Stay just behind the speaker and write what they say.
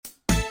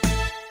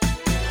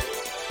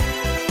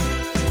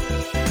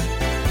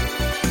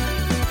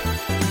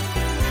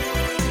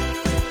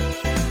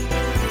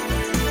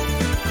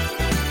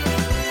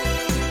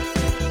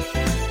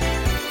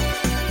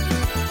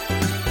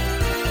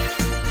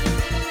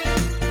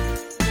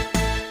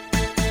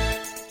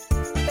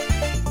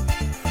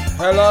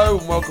Hello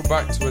and welcome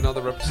back to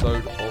another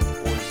episode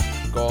of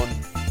Boys Gone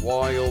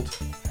Wild.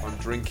 I'm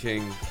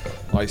drinking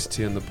iced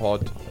tea in the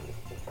pod.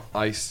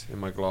 Ice in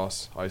my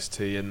glass, iced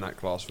tea in that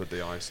glass with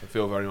the ice. I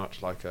feel very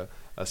much like a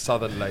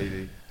southern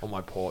lady on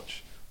my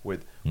porch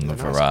with a nice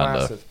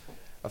glass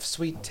of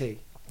sweet tea.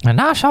 A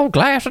nice old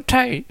glass of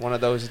tea. One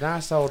of those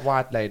nice old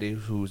white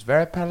ladies who's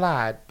very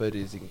polite but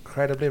is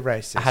incredibly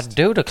racist. I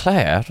do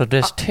declare that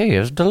this tea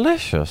is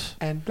delicious.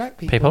 And black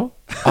People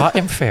are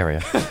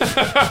inferior.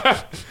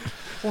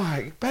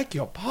 Why, beg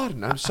your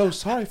pardon. I'm so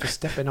sorry for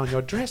stepping on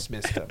your dress,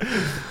 mister.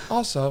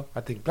 Also,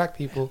 I think black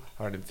people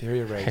are an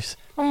inferior race.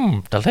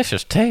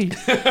 Delicious tea.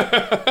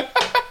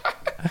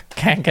 I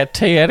can't get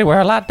tea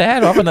anywhere like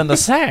that other than the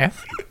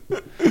South.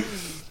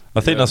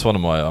 I think that's one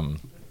of my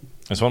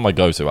it's one of my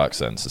go-to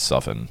accents is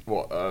Southern.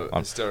 What,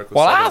 hysterical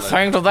Well, I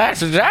Southern think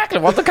that's exactly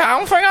what the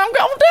kind of thing I'm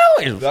going to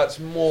do is. That's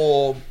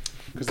more...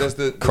 Because there's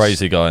the...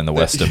 Crazy guy in the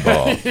Western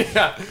bar.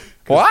 Yeah.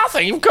 Well, I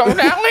think you've come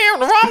down here in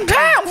the wrong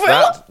town,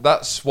 Philip.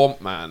 That's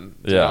Swamp Man.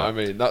 Do you know what I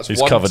mean? That's He's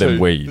 1, covered 2. in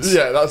weeds.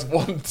 Yeah, that's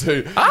 1,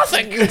 2. I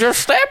think you just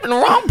stepped in the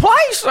wrong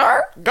place,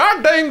 sir.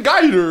 Goddamn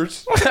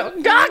gators!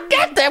 God,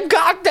 get them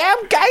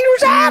goddamn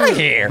gators out of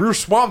here. We're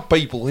swamp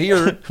people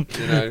here.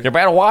 You know. You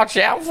better watch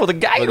out for the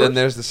gators. But then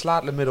there's the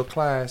slightly middle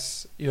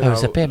class,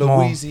 There's a bit more.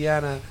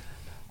 Louisiana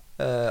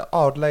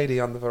odd lady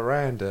on the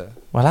veranda.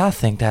 Well, I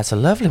think that's a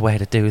lovely way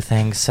to do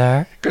things,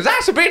 sir. Because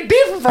that's a bit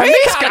different from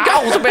This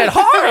guy goes a bit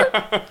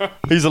hard.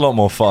 He's a lot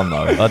more fun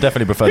though. I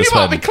definitely prefer to You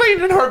might be spend.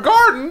 cleaning her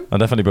garden. I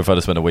definitely prefer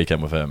to spend a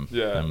weekend with him.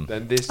 Yeah,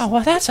 then this... Oh,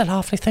 well, that's a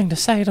lovely thing to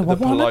say to a the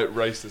woman. polite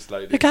racist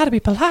lady. You got to be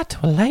polite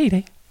to a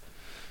lady.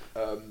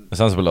 It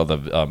sounds a bit like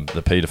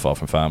the paedophile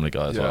from Family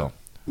Guy as Yeah. well.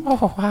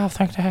 Oh, I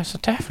think that's a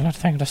definite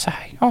thing to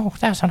say. Oh,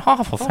 that's an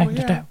awful thing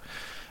to yeah. do.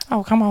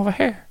 Oh, come over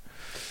here.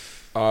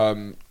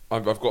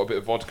 I've got a bit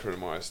of vodka in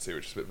my iced tea,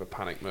 which is a bit of a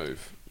panic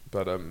move.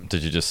 But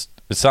Did you just?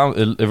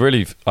 It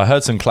really. I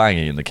heard some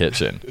clanging in the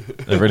kitchen.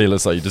 It really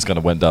looks like you just kind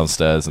of went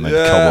downstairs and then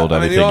cobbled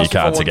anything you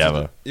can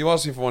together. You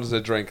asked me if I wanted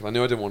a drink, and I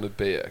knew I didn't want a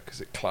beer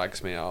because it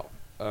clags me out.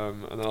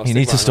 And then I was You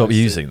need to stop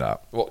using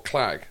that. What,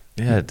 clag?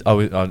 Yeah.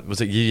 Was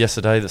it you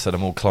yesterday that said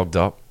I'm all clogged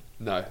up?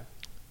 No.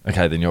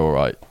 Okay, then you're all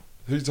right.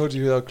 Who told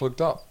you I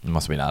clogged up? It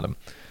must have been Adam.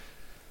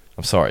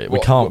 I'm sorry. We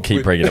What- can't what-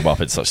 keep bringing him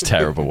up in such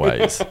terrible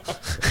ways.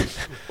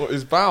 What,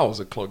 his bowels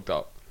are clogged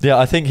up? Yeah,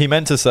 I think he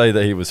meant to say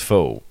that he was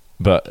full,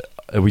 but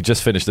we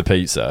just finished the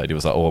pizza and he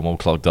was like, "Oh, I'm all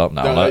clogged up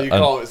now." No, you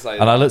can't say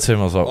that. And I looked at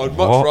him, I was like, I'd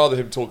 "What?" much rather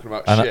him talking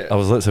about And shit. I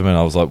was looked at him and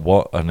I was like,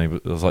 "What?" And I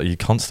was like, "You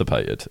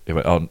constipated?" He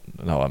went, "Oh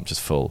no, I'm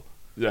just full."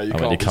 Yeah, you I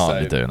can't, went, you can't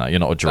be doing that. You're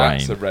not a drain.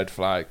 That's a red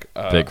flag.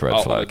 Big red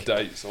out flag. On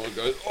a date, someone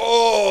goes,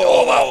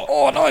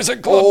 "Oh, nice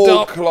and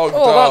all clogged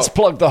up." that's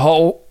plugged the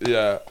hole.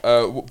 Yeah,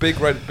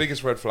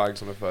 biggest red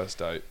flags on a first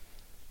date.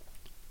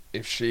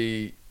 If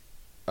she,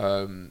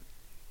 I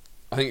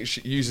think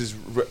she uses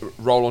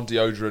roll-on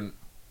deodorant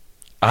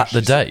At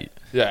the date.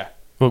 Yeah,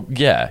 Well,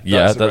 yeah,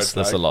 That's a that's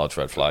red a flag. large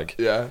red flag.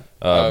 yeah.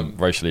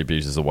 Racially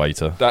abuses a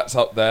waiter. That's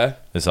up there.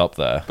 It's up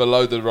there.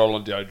 Below the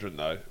roll-on deodorant,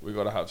 though, we've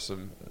got to have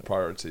some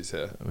priorities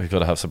here. We've got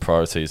to have some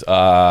priorities.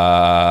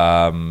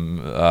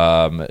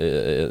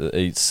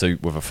 Eat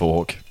soup with a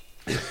fork.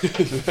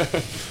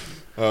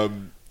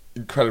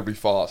 Incredibly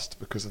fast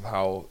because of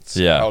how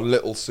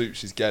little soup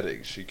she's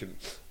getting. She can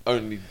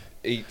only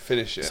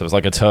finish it. So it's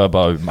like a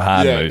turbo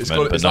hand Yeah, it's movement,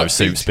 got- but it's no like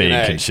soup's beating an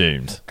being egg.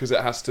 consumed. Because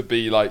it has to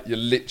be like, you're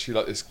literally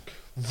like this.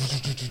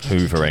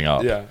 Hoovering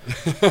up. Yeah.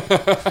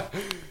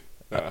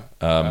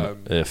 Yeah.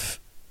 If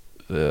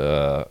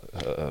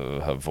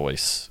her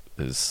voice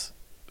is,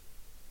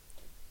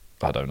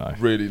 I don't know.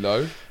 Really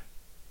low.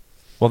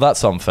 Well,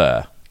 that's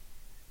unfair.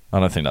 I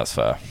don't think that's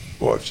fair.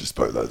 What if she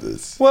spoke like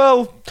this?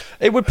 Well,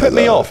 it would put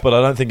me off, but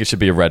I don't think it should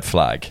be a red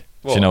flag.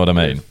 Do you know what I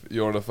mean? If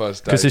you're on a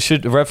first date. Because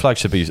a red flag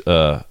should be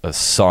a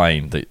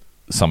sign that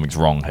something's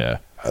wrong here.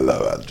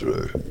 Hello,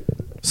 Andrew.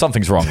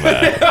 Something's wrong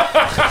there.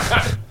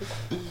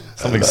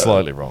 Something's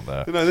slightly wrong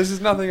there. No, this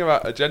is nothing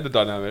about gender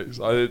dynamics.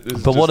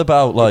 But what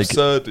about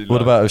absurdly what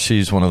low. about if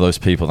she's one of those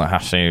people that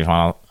has to use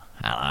one?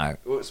 Hello,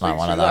 What's like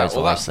one of those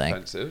well, voice that's thing.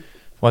 offensive.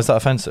 Why is that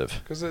offensive?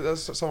 Because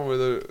there's someone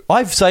with a.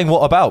 I'm saying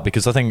what about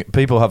because I think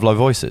people have low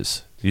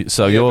voices.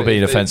 So Yeah, you're but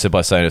being if they- offensive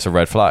by saying it's a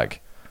red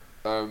flag.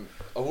 I've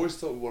always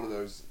thought one of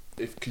those.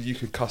 If you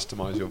could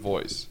customize your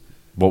voice.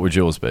 What would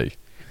yours be?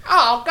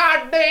 Oh,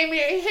 God damn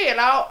it!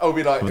 Hello. It'll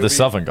be like With the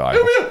Southern guy,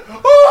 It'll be like,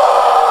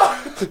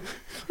 ah!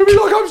 It'll be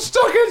like I'm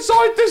stuck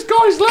inside this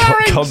guy's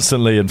larynx.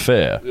 constantly in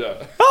fear.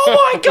 Yeah.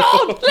 Oh, my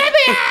God. Let me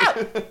out.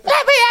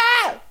 Let me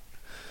out.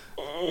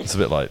 It's a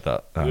bit like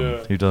that.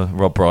 Yeah. Who does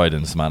Rob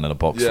Brydon's Man in a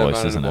Box voice,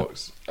 Man in isn't a it?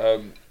 Box.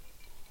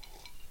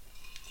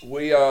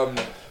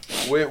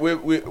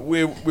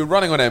 We're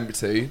running on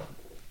empty.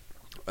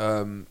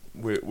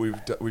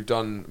 We've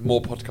done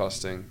more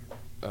podcasting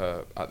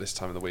at this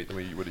time of the week than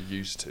we would have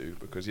used to,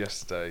 because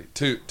yesterday,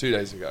 two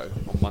days ago,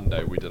 on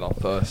Monday, we did our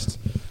first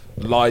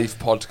live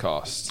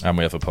podcast. And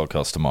we have a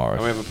podcast tomorrow.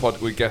 And we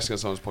have we're guessing on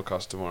someone's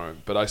podcast tomorrow.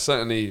 But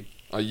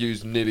I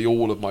used nearly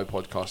all of my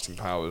podcasting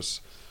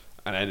powers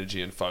and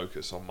energy and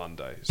focus on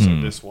Monday. So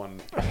this one,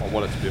 I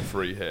want it to be a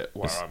free hit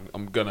where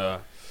I'm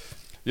gonna,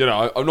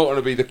 I'm not going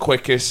to be the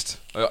quickest.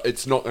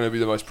 It's not going to be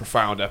the most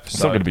profound episode.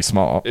 It's not going to be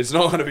smart. It's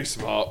not going to be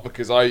smart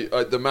because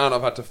the amount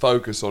I've had to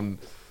focus on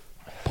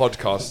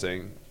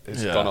podcasting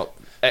has gone up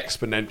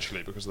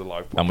exponentially because of the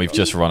live podcast. And we've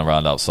just run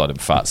around outside in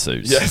fat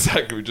suits. Yeah,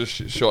 exactly. We just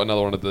shot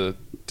another one of the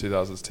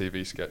 2000s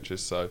TV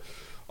sketches. So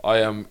I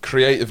am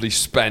creatively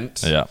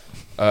spent. Yeah.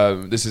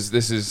 This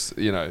is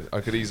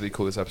I could easily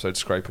call this episode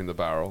 "Scraping the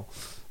Barrel."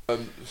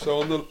 So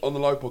on the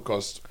live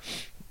podcast,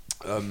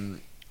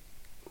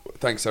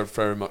 thanks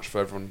very much for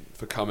everyone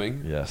for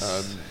coming.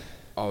 Yes.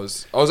 I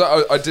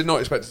did not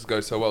expect it to go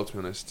so well, to be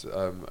honest.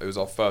 It was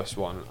our first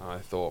one, and I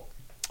thought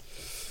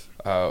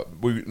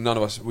none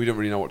of us didn't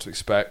really know what to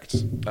expect.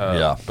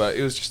 But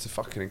it was just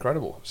fucking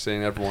incredible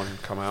seeing everyone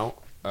come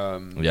out.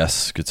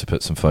 Yes, good to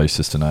put some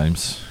faces to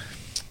names.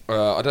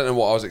 I don't know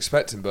what I was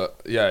expecting,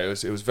 but yeah, it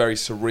was very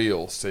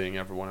surreal seeing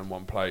everyone in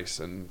one place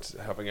and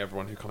having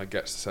everyone who kind of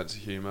gets the sense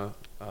of humour.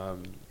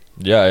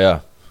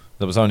 Yeah.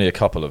 There was only a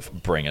couple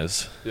of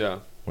bringers. Yeah.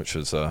 Which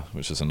was a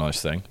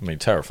nice thing. I mean,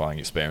 terrifying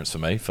experience for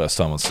me. First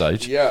time on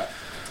stage. Yeah.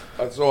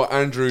 I saw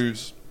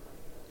Andrew's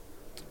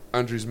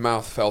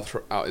mouth fell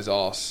out his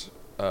arse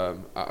at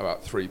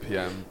about 3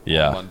 p.m.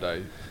 on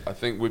Monday. I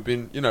think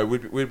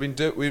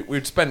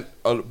we'd spent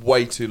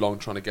way too long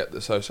trying to get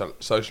the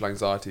social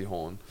anxiety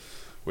horn,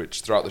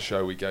 which throughout the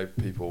show we gave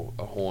people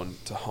a horn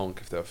to honk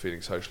if they were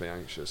feeling socially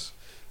anxious,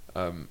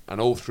 and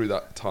all through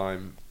that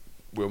time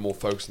we were more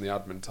focused on the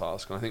admin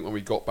task. And I think when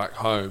we got back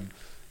home,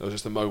 there was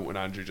just a moment when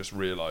Andrew just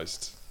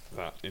realised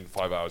that in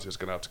 5 hours he was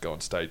going to have to go on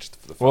stage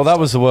for the first Well, that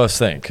time. was the worst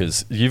thing,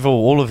 because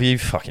all of you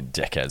fucking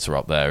dickheads are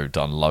up there who've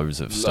done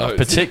loads of stuff,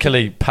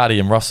 particularly Paddy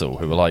and Russell,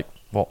 who were like,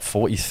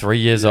 43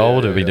 years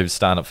old, who've been doing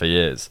stand-up for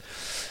years.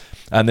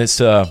 And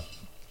it's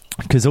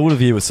because all of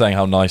you were saying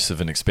how nice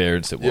of an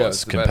experience it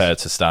was compared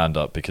to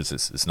stand-up, because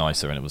it's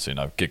nicer and it was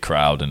good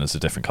crowd and it's a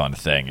different kind of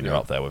thing, and you're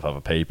up there with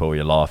other people,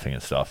 you're laughing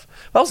and stuff.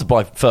 That was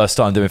my first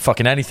time doing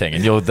fucking anything,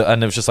 and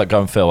and it was just like, go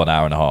and fill an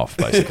hour and a half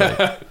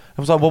basically.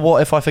 I was like, well,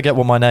 what if I forget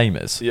what my name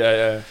is?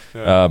 Yeah.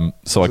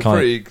 So it's a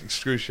pretty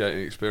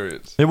excruciating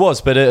experience. It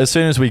was, but as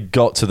soon as we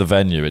got to the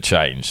venue, it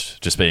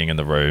changed. Just being in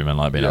the room and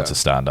like being able to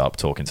stand up,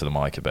 talking to the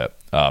mic a bit.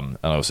 And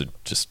I also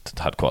just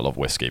had quite a lot of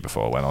whiskey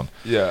before I went on.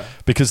 Yeah.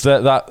 Because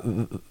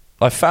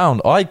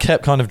I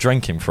kept kind of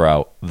drinking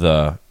throughout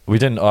I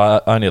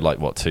only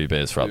had 2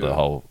 beers throughout the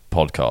whole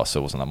podcast, so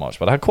it wasn't that much.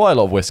 But I had quite a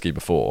lot of whiskey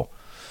before.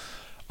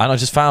 And I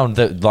just found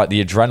that like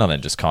the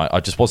adrenaline I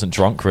just wasn't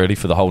drunk really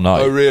for the whole night.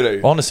 Oh really?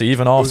 Honestly,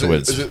 even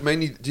afterwards. Is it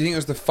mainly? Do you think it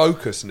was the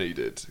focus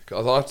needed?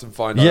 Because I often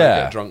find I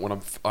get drunk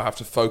when I have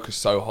to focus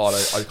so hard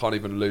I can't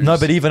even lose. No,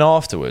 but even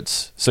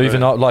afterwards. So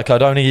even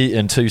I'd only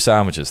eaten 2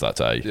 sandwiches that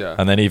day. Yeah.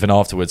 And then even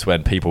afterwards,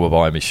 when people were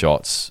buying me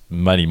shots,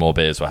 many more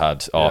beers were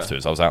had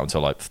afterwards. I was out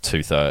until like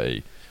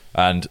 2:30.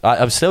 And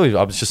I was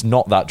just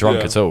not that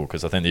drunk at all,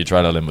 because I think the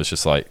adrenaline was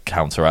just like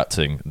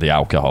counteracting the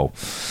alcohol.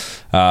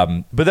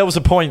 But there was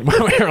a point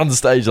when we were on the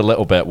stage a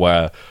little bit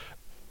where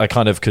I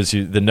kind of, because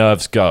the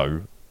nerves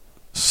go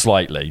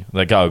slightly,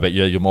 but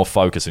you're more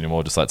focused and you're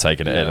more just like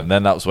taking it in. And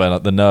then that was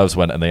when the nerves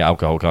went and the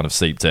alcohol kind of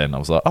seeped in. I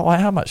was like, oh, I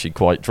am actually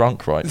quite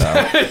drunk right now.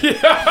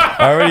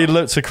 I already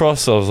looked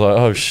across, I was like,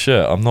 oh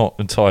shit, I'm not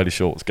entirely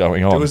sure what's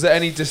going on. Was there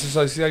any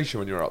disassociation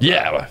when you were up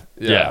there?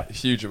 Yeah.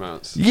 Huge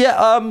amounts.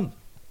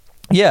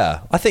 Yeah,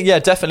 I think,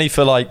 definitely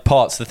for like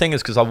parts. The thing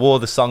is, because I wore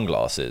the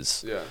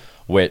sunglasses,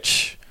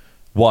 which,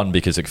 one,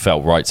 because it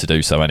felt right to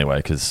do so anyway,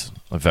 because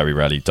I very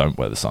rarely don't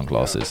wear the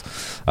sunglasses.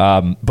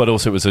 But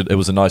also it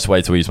was a nice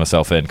way to ease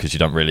myself in, because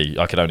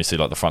I could only see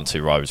like the front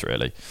 2 rows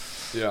really.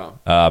 Yeah.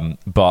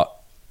 But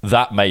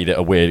that made it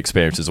a weird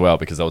experience as well,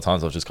 because there were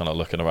times I was just kind of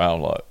looking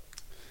around like,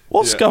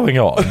 what's going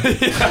on?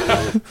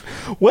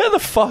 Where the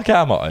fuck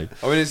am I?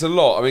 I mean, it's a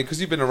lot. I mean, because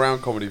you've been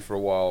around comedy for a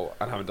while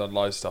and haven't done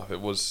live stuff,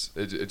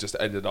 it just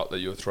ended up that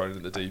you were thrown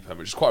in the deep end,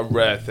 which is quite a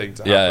rare thing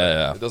to happen.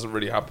 Yeah. It doesn't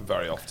really happen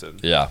very often.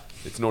 Yeah.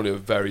 It's normally a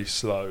very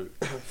slow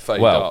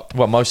fade up.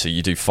 Well, mostly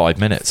you do 5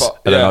 minutes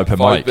at an open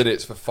mic. 5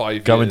 minutes for 5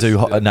 years. Go and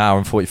do an hour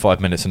and 45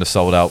 minutes in a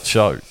sold out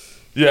show.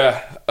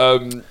 Yeah.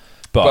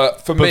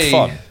 But for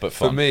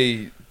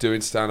me,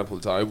 doing stand up all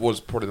the time, it was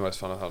probably the most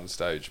fun I've had on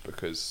stage,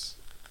 because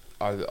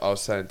I was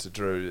saying to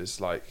Drew,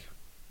 it's like,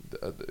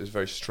 it's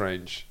very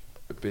strange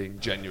being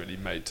genuinely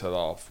made to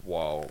laugh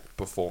while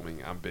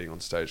performing and being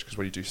on stage, because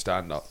when you do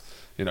stand up,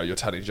 you're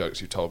telling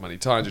jokes you've told many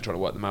times, you're trying to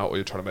work them out, or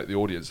you're trying to make the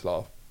audience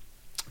laugh.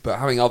 But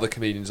having other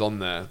comedians on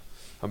there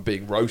and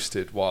being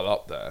roasted while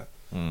up there,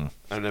 and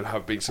then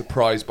being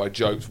surprised by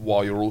jokes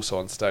while you're also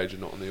on stage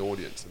and not on the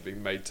audience, and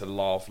being made to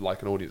laugh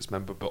like an audience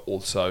member but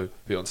also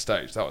be on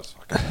stage, that was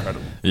fucking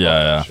incredible.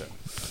 Yeah.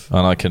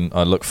 And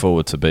I look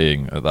forward to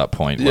being at that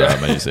point where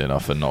I'm easy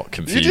enough and not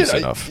confused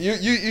enough.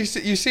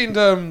 You seemed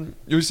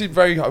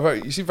very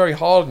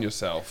hard on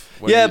yourself.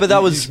 But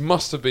that was. You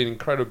must have been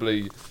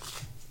incredibly.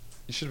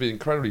 You should be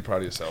incredibly proud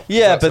of yourself.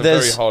 Yeah, but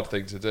that's a very hard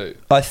thing to do.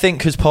 I think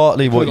because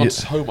partly what you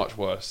so much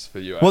worse for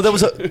you. Well, there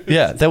was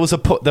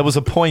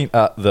a point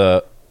at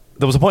the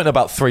there was a point at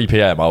about 3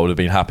 p.m. I would have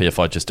been happy if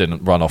I just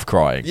didn't run off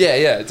crying.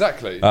 Yeah,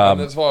 exactly. And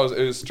that's why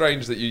it was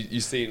strange that you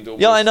seemed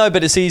almost... Yeah, I know,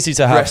 but it's easy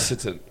to have...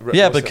 Reticent.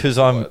 Because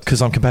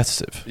I'm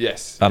competitive.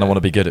 Yes. And I want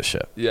to be good at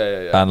shit.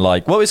 Yeah. And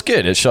like, well, it's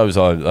good. It shows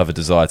I have a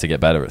desire to get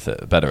better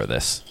at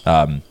this.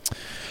 And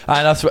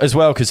that's as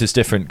well because it's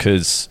different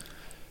because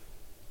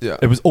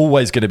it was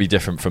always going to be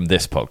different from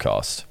this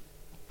podcast.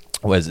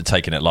 Whereas it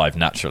taking it live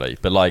naturally,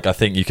 but like I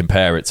think you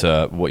compare it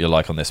to what you're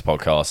like on this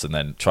podcast, and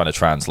then trying to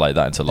translate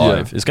that into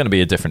live, it's going to be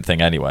a different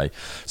thing anyway.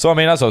 So I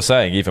mean, as I was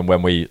saying, even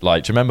when we do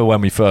you remember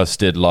when we first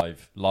did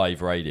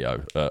live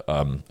radio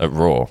at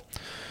Raw?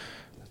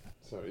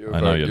 Sorry,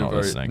 I know you're not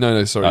listening.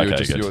 No, sorry.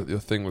 Okay, your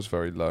thing was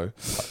very low,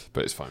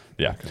 but it's fine.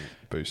 Yeah, I can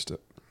boost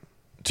it.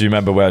 Do you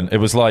remember when it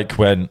was like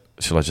when?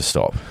 Shall I just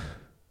stop?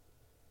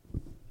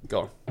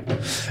 Go on.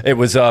 It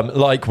was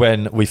like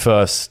when we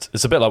first...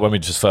 It's a bit like when we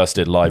just first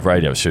did live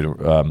radio shoot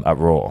at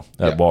Raw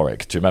at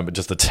Warwick. Do you remember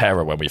just the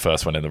terror when we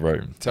first went in the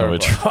room? We were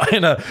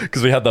trying to...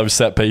 Because we had those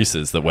set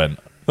pieces that went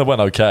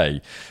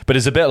okay. But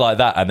it's a bit like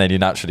that, and then you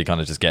naturally kind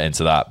of just get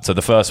into that. So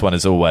the first one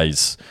is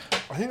always...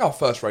 I think our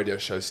first radio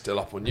show's still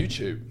up on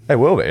YouTube. It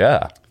will be,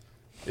 yeah.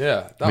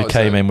 Yeah. We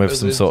came in with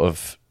some sort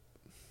of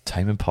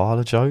Tame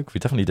Impala joke. We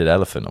definitely did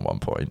Elephant at one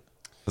point.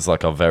 It was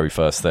like our very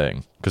first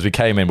thing. Because we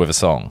came in with a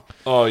song.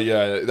 Oh,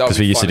 yeah. Because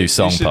we used to do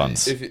song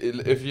puns.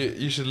 If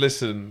you should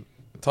listen,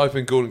 type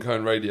in Gordon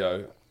Cohen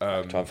Radio. Try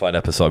and find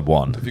episode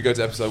 1. If you go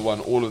to episode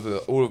 1,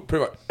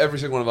 pretty much every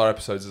single one of our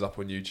episodes is up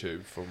on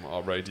YouTube from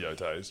our radio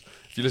days.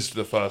 If you listen to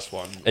the first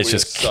one,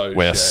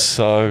 we're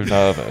so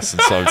nervous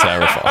and so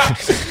terrified.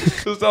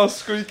 Just our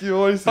squeaky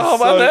voices.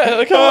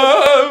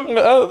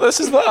 This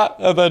is that.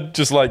 And then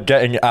just like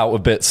getting out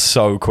of bits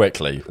so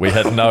quickly. We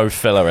had no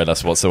filler in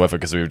us whatsoever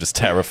because we were just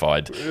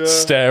terrified,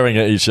 staring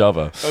at each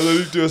other. And then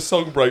you do a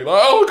song break, like,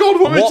 oh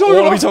God, what are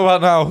we talking about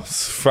now?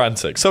 It's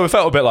frantic. So it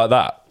felt a bit like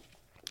that.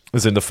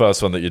 As in the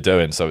first one that you're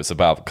doing, so it's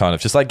about kind of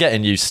just like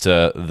getting used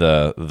to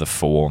the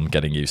form,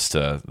 getting used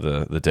to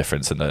the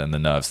difference and the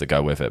nerves that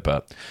go with it.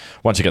 But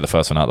once you get the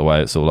first one out of the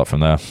way, it's all up from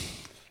there.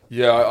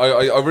 Yeah,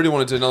 I really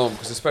want to do another one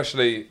because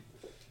especially,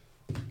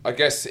 I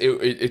guess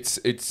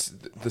it's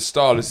the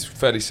style is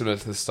fairly similar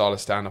to the style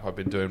of stand-up I've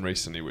been doing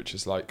recently, which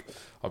is like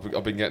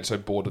I've been getting so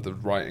bored of the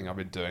writing I've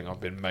been doing. I've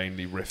been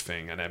mainly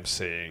riffing and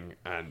emceeing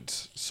and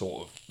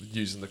sort of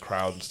using the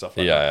crowd and stuff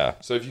like that. Yeah.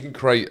 So if you can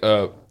create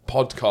a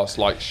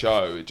podcast-like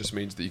show, it just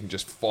means that you can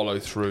just follow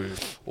through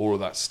all of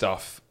that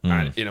stuff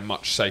and in a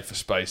much safer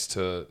space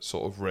to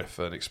sort of riff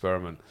and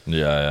experiment.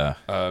 Yeah.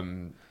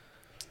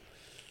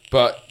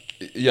 But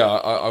yeah,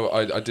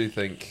 I do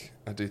think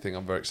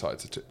I'm very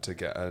excited to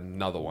get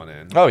another one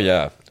in. Oh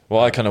yeah.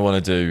 Well, I kind of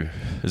want to do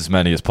as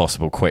many as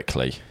possible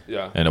quickly.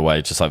 Yeah. In a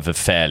way, just like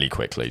fairly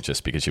quickly,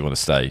 just because you want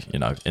to stay,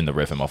 in the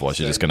rhythm. Otherwise,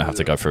 you're just going to have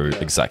to go through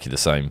exactly the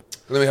same. And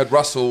then we had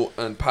Russell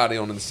and Paddy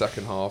on in the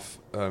second half,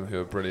 who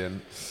are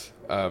brilliant.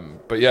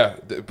 But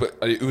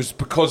it was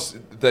because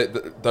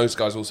those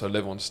guys also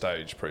live on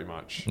stage pretty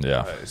much.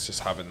 Yeah. It's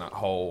just having that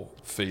whole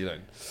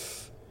feeling.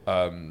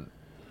 But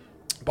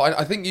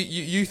I think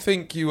you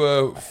think you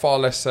were far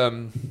less,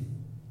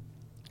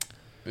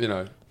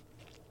 you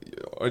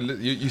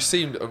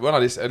seemed, when I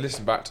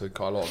listened back to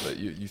quite a lot of it,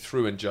 you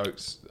threw in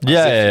jokes.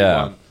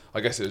 Yeah. I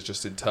guess it was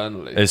just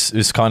internally.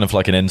 It's kind of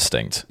like an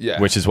instinct,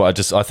 which is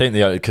what I think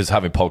because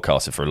having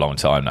podcasted for a long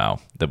time now,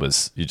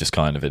 you just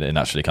kind of, it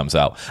naturally comes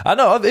out. I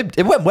know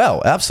it went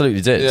well, it absolutely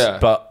did. Yeah.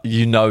 But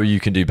you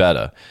can do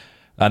better,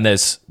 and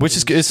which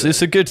is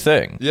it's a good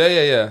thing.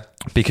 Yeah.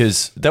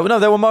 Because there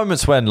were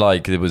moments when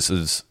like it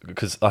was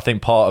because I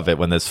think part of it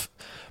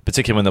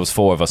particularly when there was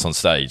 4 of us on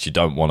stage, you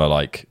don't want to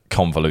like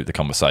convolute the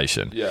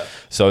conversation. Yeah.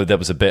 So there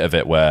was a bit of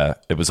it where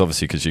it was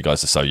obviously because you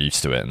guys are so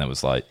used to it, and there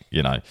was like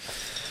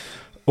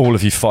all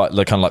of you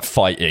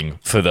fighting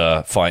for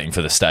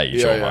the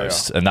stage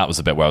almost. And that was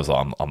a bit where I was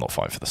like, I'm not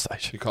fighting for the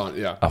stage. You can't.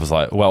 Yeah. I was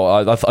like,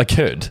 well, I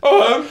could.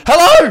 Hello.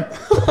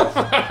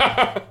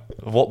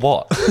 What?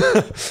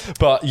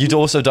 But you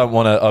also don't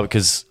want to,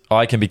 because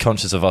I can be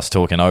conscious of us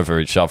talking over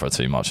each other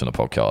too much on a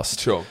podcast.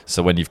 Sure.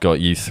 So when you've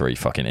got you 3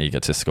 fucking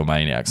egotistical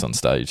maniacs on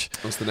stage,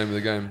 what's the name of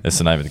the game? It's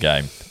the name of the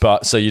game.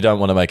 But so you don't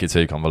want to make it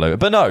too convoluted.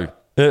 But no,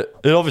 it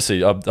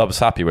obviously I was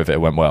happy with it.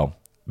 It went well.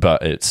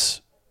 But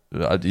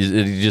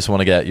you just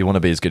want to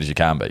be as good as you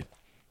can be.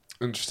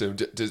 Interesting.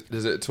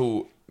 Does it at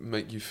all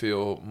make you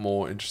feel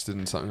more interested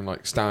in something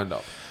like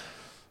stand-up?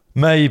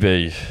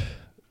 Maybe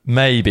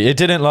it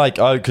didn't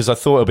because I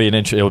thought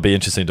it would be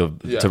interesting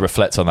to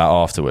reflect on that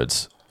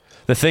afterwards.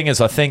 The thing is,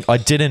 I think I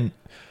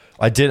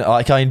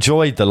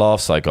enjoyed the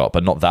laughs I got,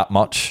 but not that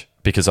much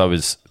because it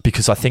was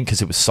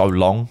so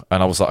long,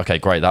 and I was like, okay,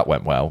 great, that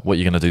went well. What are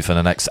you going to do for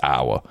the next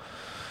hour?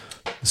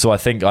 So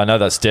I know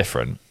that's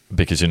different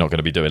because you're not going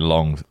to be doing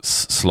long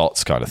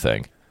slots kind of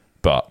thing,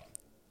 but.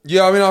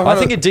 Yeah, I mean, I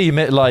think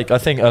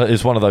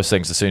it's one of those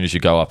things. As soon as you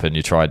go up and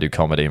you try and do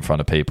comedy in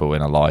front of people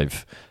in a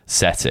live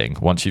setting,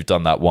 once you've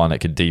done that one, it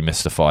can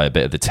demystify a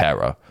bit of the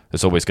terror.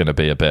 It's always going to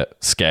be a bit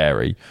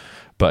scary,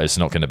 but it's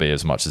not going to be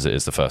as much as it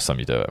is the first time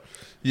you do it.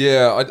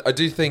 Yeah, I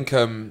do think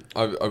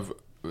I've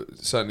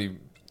certainly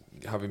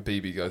having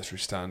BB go through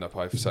stand-up,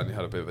 I've certainly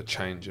had a bit of a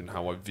change in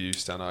how I view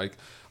stand-up.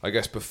 I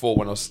guess before,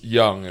 when I was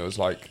young, it was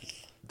like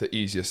the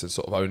easiest and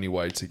sort of only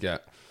way to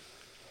get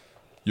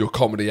your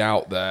comedy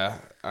out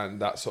there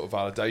and that sort of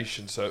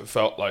validation. So it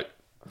felt like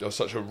there was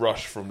such a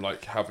rush from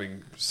like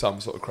having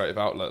some sort of creative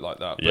outlet like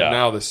that. But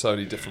now there's so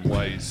many different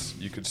ways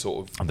you could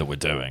sort of that we're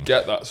doing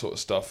get that sort of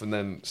stuff. And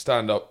then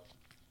stand-up,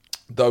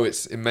 though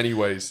it's in many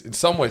ways, in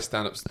some ways,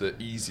 stand-up's the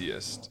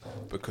easiest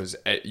because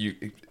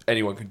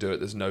anyone can do it.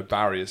 There's no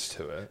barriers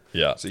to it.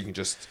 Yeah. So you can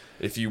just,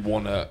 if you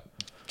want to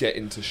get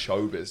into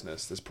show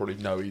business, there's probably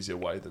no easier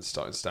way than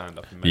starting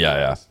stand-up. In many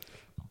ways.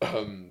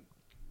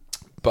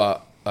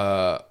 But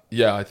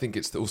I think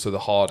it's also the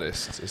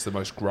hardest. It's the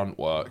most grunt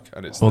work,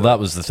 and it's that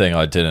was the thing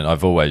I didn't.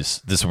 I've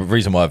always, this is the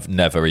reason why I've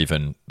never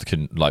even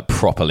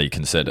properly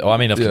considered. I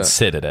mean, I've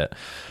considered it.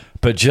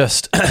 But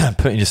just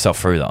putting yourself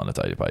through that on a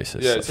daily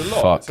basis. Yeah, it's a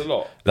lot. It's a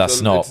lot.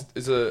 That's not.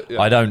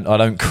 I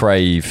don't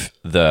crave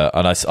and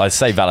I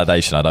say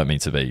validation. I don't mean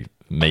to be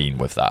mean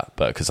with that,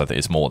 but because I think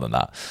it's more than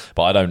that.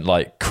 But I don't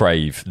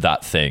crave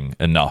that thing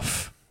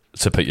enough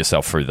to put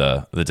yourself through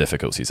the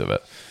difficulties of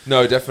it.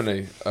 No,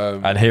 definitely.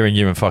 And hearing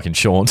you and fucking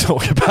Sean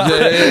talk about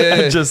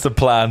it, just the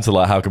plan to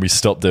how can we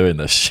stop doing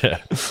this shit?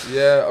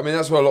 Yeah, I mean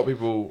that's what a lot of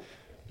people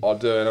are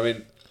doing. I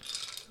mean,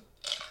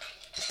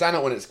 stand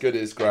up when it's good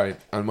is great,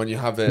 and when you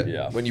have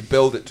it, when you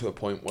build it to a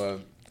point where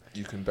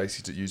you can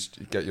basically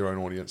get your own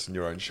audience and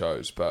your own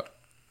shows, but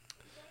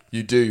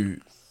you do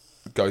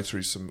go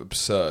through some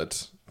absurd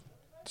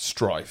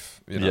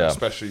strife,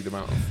 especially the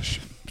amount of.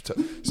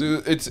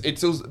 So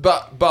it's also,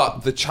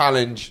 but the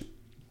challenge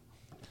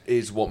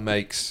is what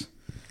maketh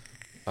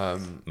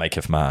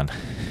man.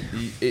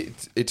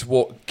 It's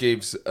what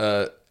gives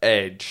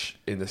edge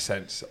in the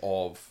sense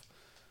of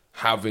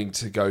having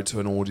to go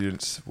to an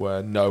audience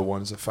where no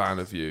one's a fan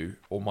of you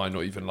or might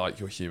not even like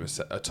your humour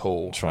at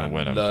all. Try and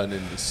win them.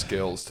 Learning the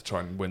skills to try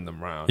and win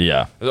them round.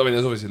 Yeah. I mean,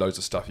 there's obviously loads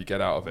of stuff you get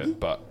out of it,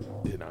 but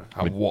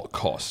at what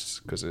costs?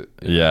 Because it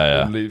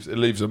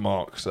leaves a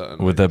mark,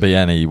 certainly. Would there be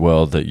any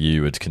world that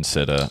you would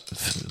consider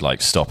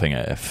stopping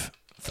it if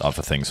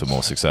other things were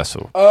more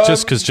successful?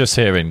 Just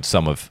hearing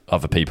some of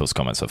other people's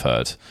comments I've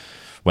heard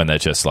when they're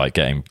just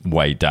getting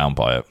weighed down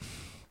by it.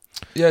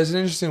 Yeah, it's an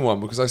interesting one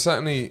because I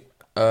certainly...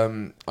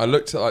 I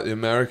looked at the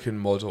American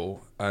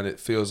model, and it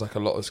feels like a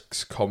lot of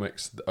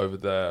comics over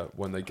there,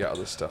 when they get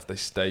other stuff, they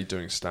stay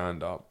doing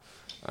stand up,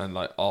 and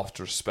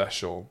after a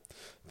special,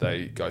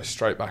 they go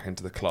straight back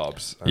into the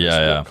clubs. And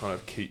what kind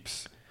of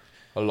keeps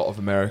a lot of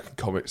American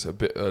comics a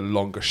bit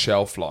longer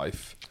shelf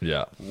life.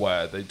 Yeah,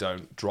 where they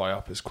don't dry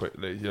up as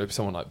quickly.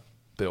 Someone like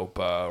Bill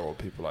Burr or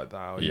people like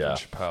that, or even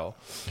Chappelle,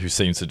 who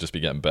seems to just be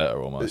getting better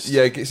almost.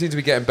 Yeah, it seems to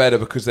be getting better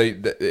because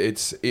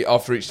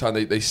after each time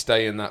they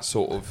stay in that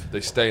sort of,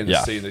 they stay in the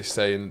scene, they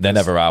stay in. They're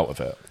never out of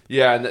it.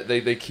 Yeah, and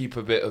they keep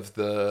a bit of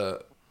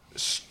the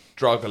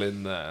struggle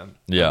in there.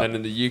 Yeah, and then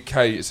in the UK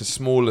it's a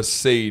smaller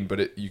scene,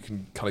 but you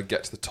can kind of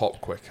get to the top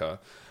quicker.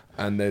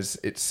 And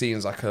it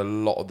seems like a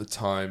lot of the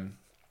time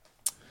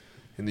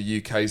in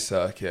the UK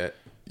circuit,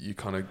 you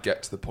kind of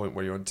get to the point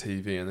where you're on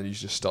TV and then you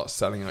just start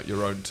selling out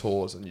your own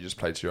tours and you just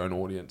play to your own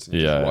audience and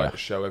you just write a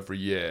show every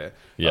year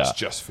that's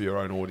just for your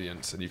own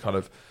audience and you kind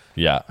of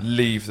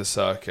leave the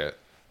circuit.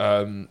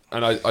 And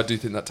I do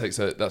think that's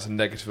a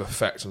negative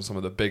effect on some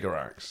of the bigger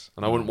acts.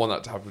 And I wouldn't want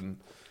that to happen.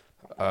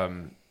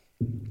 You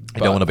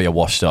don't want to be a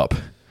washed up.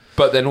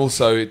 But then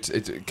also,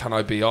 can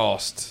I be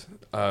asked...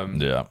 I've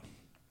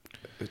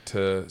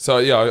been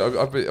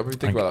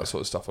thinking about that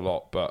sort of stuff a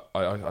lot, but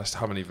I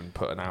haven't even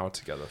put an hour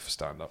together for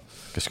stand-up.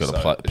 Just got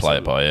to play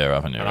it by ear,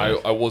 haven't you? And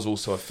I was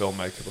also a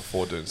filmmaker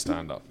before doing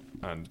stand-up,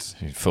 and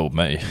you fooled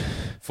me.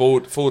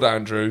 Fooled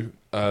Andrew,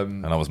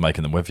 and I was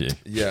making them with you.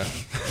 Yeah.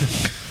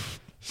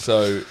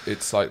 So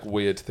it's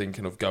weird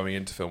thinking of going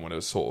into film when it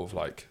was sort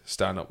of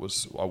stand-up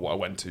was what I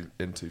went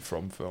into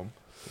from film.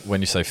 When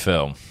you say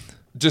film.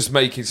 Just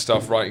making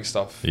stuff, writing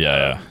stuff,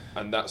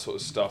 and that sort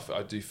of stuff.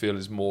 I do feel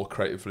is more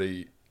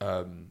creatively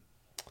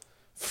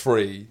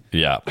free.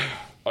 Yeah,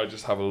 I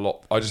just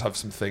have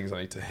some things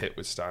I need to hit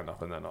with stand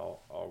up, and then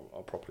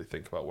I'll properly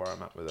think about where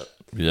I'm at with it.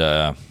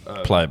 Yeah,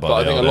 play it by. But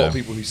I think a lot of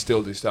people who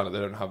still do stand up, they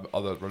don't have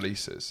other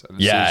releases.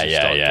 And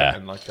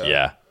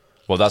Yeah.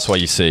 Well, that's why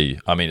you see.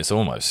 I mean, it's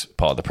almost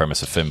part of the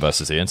premise of Finn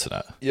versus the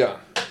internet. Yeah.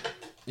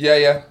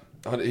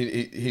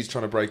 He's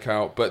trying to break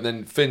out, but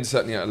then Finn's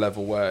certainly at a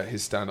level where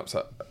his stand-up's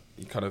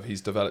he's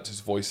developed his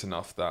voice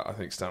enough that I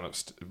think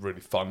stand-up's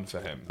really fun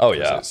for him. Oh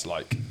yeah, it's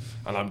and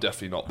I'm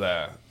definitely not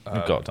there.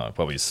 God no,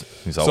 well he's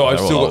old, so I've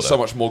still got so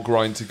much more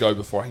grind to go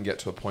before I can get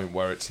to a point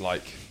where it's the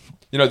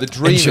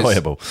dream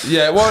enjoyable.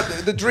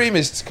 The dream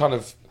is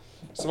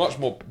so much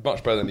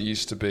better than it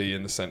used to be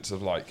in the sense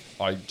of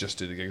I just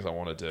do the gigs I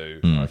want to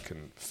do. I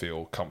can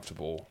feel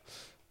comfortable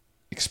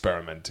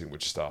experimenting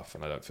with stuff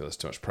and I don't feel there's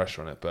too much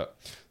pressure on it, but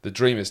the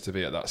dream is to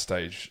be at that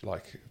stage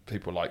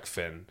people like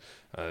Finn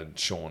and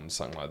Sean,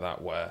 something like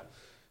that, where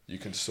you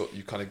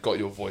kind of got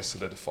your voice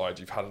solidified,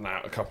 you've had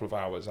a couple of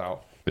hours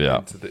out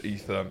into the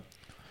ether,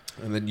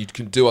 and then you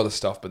can do other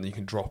stuff, but then you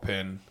can drop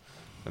in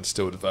and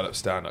still develop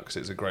stand-up, because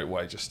it's a great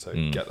way just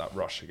to get that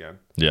rush again.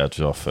 Yeah,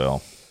 I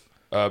feel.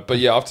 But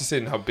yeah, after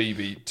seeing how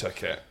BB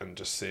took it and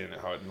just seeing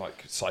how it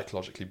like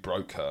psychologically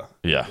broke her,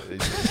 Yeah.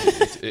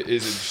 it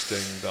is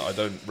interesting that I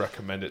don't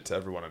recommend it to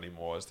everyone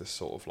anymore as this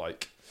sort of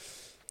like...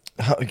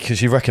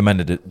 Because you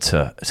recommended it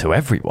to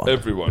everyone.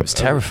 Everyone. It was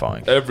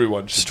terrifying.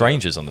 Everyone should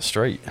Strangers on the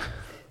street.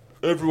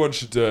 Everyone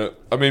should do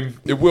it. I mean,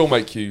 it will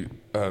make you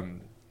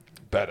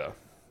better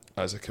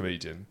as a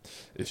comedian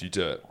if you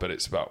do it, but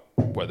it's about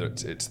whether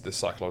it's the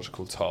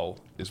psychological toll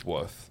is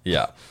worth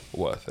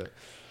it.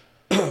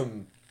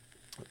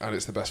 And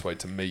it's the best way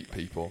to meet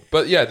people.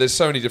 But yeah, there's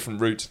so many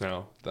different routes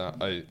now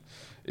that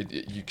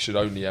you should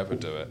only ever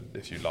do it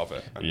if you love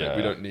it. And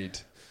we don't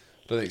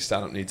think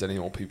stand-up needs any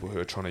more people who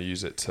are trying to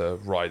use it to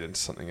ride into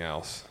something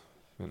else.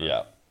 You know?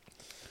 Yeah.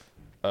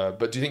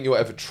 But do you think you'll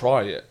ever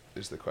try it,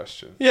 is the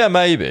question? Yeah,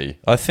 maybe.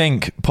 I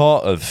think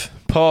part of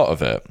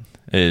it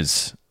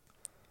is,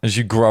 as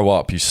you grow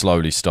up, you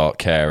slowly start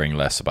caring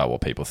less about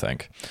what people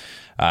think.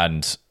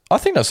 And I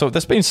think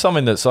there's been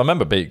something I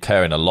remember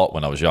caring a lot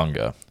when I was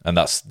younger, and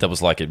that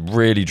was like it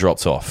really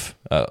dropped off.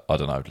 I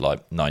don't know,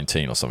 like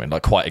 19 or something,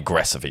 like quite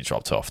aggressively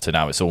dropped off to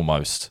now it's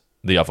almost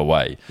the other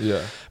way.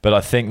 Yeah. But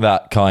I think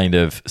that kind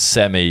of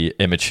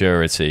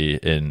semi-immaturity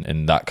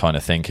in that kind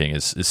of thinking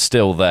is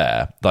still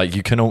there. Like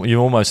you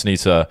almost need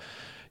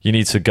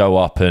to go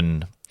up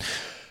and,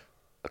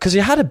 because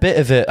you had a bit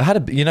of it.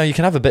 You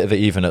can have a bit of it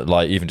even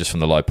just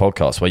from the live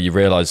podcast, where you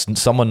realise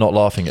someone not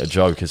laughing at a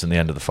joke isn't the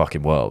end of the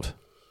fucking world.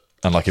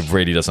 And like it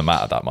really doesn't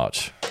matter that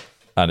much.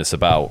 And it's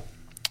about,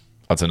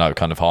 I don't know,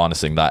 kind of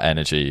harnessing that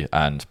energy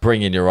and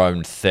bringing your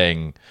own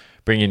thing,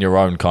 bringing your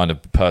own kind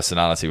of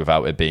personality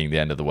without it being the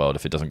end of the world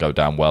if it doesn't go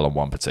down well on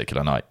one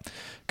particular night.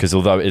 Because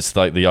although it's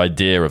like the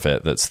idea of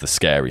it that's the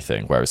scary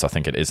thing, whereas I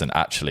think it isn't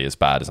actually as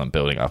bad as I'm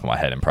building up in my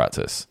head in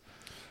practice.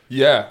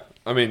 Yeah,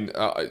 I mean,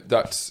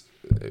 that's,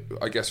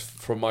 I guess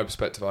from my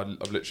perspective,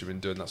 I've literally been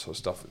doing that sort of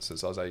stuff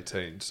since I was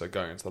 18. So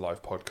going into the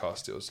live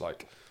podcast, it was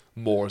like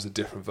more as a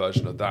different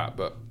version of that.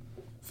 But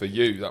for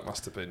you, that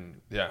must have been,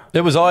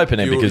 it was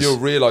eye-opening because you're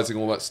realising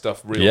all that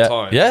stuff real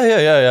time.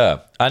 Yeah.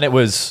 And it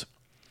was,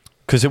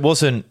 because it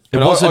wasn't...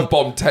 I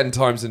bombed 10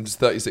 times in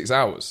 36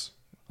 hours.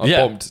 I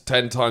bombed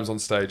 10 times on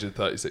stage in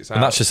 36 hours.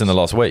 And that's just in the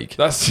last week.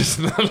 That's just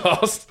in the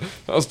last...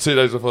 That was 2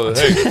 days before the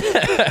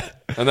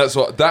thing. And that's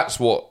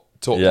what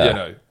you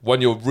know, when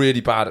you're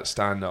really bad at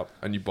stand-up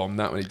and you bomb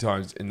that many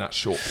times in that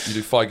short... You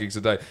do 5 gigs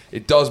a day.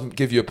 It does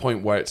give you a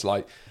point where it's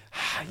like,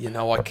 you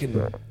know, I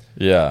can...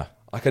 Yeah.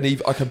 I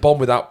can bomb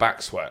without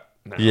back sweat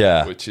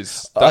now, which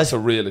is a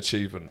real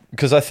achievement.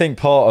 Because I think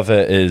part of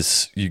it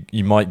is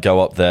you might go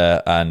up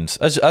there and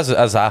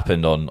as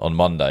happened on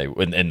Monday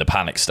in the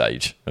panic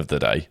stage of the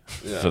day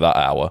for that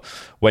hour,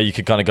 where you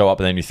could kind of go up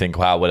and then you think,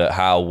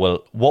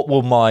 what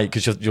will my,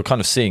 because you're kind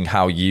of seeing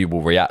how you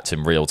will react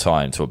in real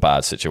time to a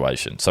bad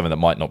situation, something that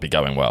might not be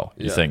going well.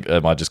 You think,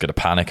 am I just going to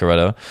panic or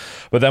whatever?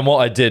 But then what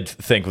I did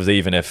think was,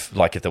 even if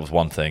there was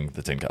one thing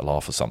that didn't get a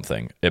laugh or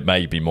something, it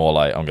may be more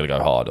like, I'm going to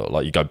go harder,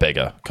 like you go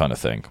bigger kind of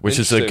thing, which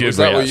is a good reaction. Was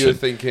that what you were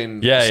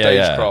thinking,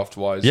 stagecraft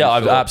wise? Yeah,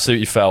 I've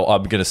absolutely felt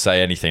I'm going to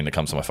say anything that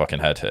comes to my fucking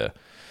head here.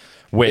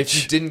 Which,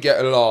 if you didn't get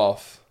a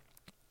laugh,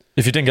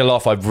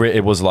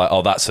 it was like,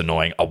 oh, that's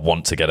annoying, I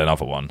want to get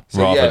another one.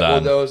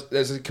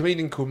 There's a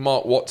comedian called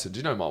Mark Watson. Do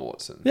you know Mark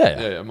Watson?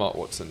 Yeah, Mark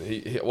Watson.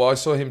 I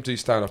saw him do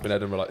stand up in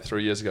Edinburgh like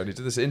 3 years ago, and he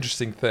did this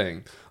interesting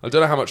thing. I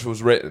don't know how much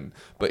was written,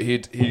 but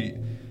he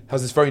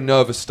has this very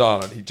nervous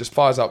style, and he just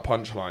fires out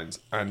punchlines,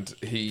 and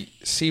he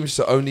seems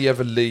to only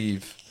ever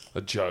leave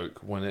a joke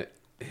when it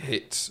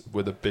hits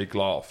with a big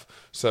laugh.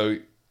 So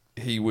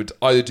he would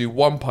either do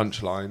one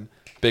punchline,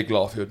 big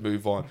laugh, he would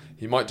move on.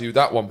 He might do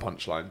that one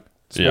punchline,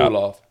 small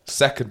laugh,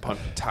 second punch,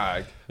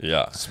 tag,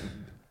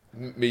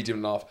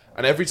 medium laugh,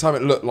 and every time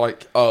it looked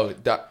like, oh,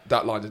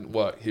 that line didn't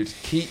work, he would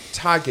keep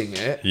tagging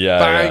it,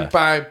 bang,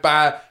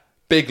 bang,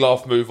 big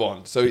laugh, move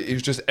on. So it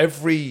was just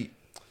every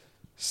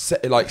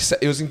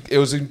it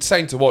was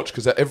insane to watch,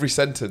 because at every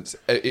sentence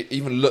it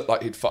even looked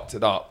like he'd fucked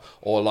it up,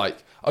 or like,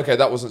 okay,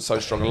 that wasn't so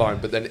strong a line,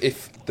 but then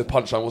if the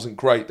punchline wasn't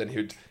great, then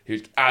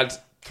he'd add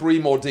 3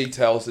 more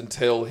details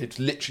until he'd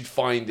literally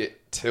find it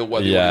till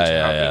where the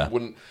audience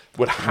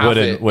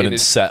wouldn't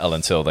settle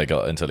until he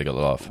got the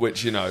laugh.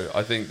 Which, you know,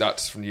 I think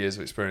that's from years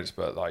of experience,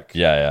 but like,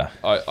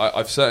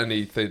 I've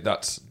certainly think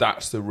that's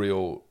the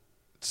real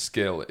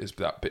skill, is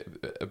that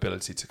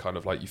ability to kind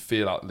of like, you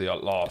feel out the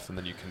laugh and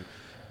then you can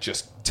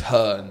just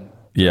turn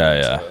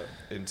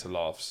into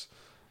laughs.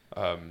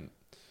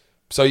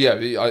 So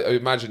I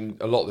imagine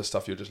a lot of the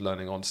stuff you're just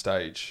learning on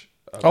stage.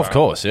 Of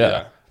course,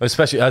 yeah.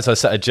 Especially, as I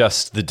said,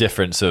 just the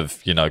difference of,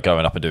 you know,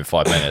 going up and doing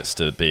 5 minutes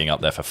to being up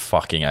there for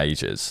fucking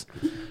ages.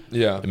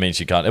 Yeah. It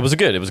means you can't. It was a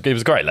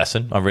great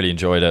lesson. I really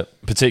enjoyed it.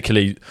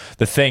 Particularly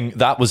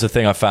that was the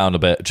thing I found a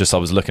bit, just I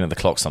was looking at the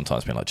clock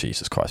sometimes being like,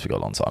 Jesus Christ, we've got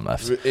a long time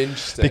left.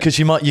 Interesting. Because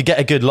you get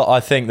a good lot.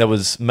 I think there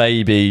was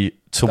maybe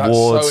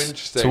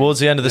towards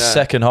the end of the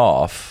second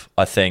half,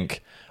 I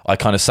think I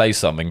kind of say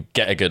something,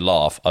 get a good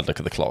laugh, I'd look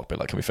at the clock, be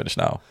like, can we finish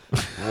now?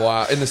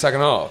 Wow. In the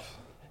second half?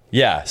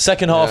 Yeah,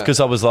 second half,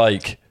 because I was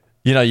like,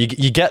 you know,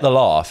 you get the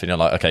laugh and you're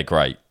like, okay,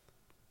 great.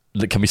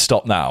 Can we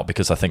stop now?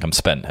 Because I think I'm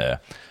spent here.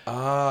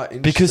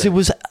 Interesting. Because it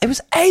was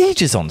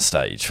ages on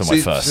stage for my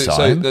first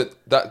time. So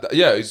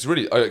yeah, it's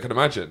really, I can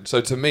imagine.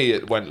 So to me,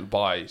 it went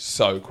by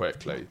so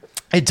quickly.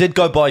 It did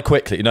go by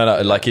quickly.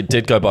 No, like it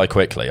did go by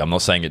quickly. I'm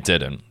not saying it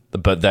didn't.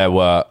 But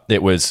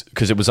it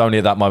was only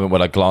at that moment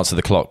when I glanced at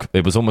the clock.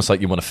 It was almost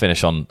like you want to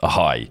finish on a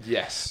high.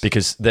 Yes.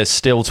 Because there's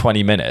still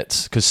 20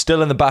 minutes. Because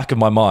still in the back of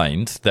my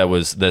mind,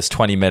 there's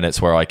 20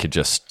 minutes where I could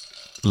just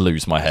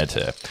lose my head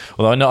here.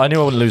 Although I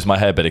knew I wouldn't lose my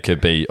head, but it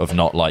could be of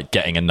not like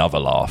getting another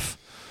laugh.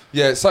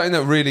 Yeah, something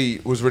that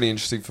really was really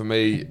interesting for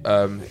me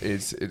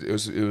is it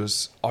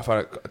was I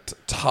found it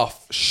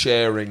tough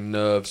sharing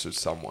nerves with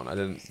someone.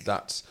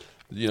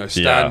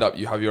 Stand up,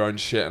 you have your own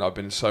shit, and I've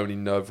been in so many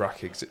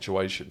nerve-wracking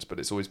situations, but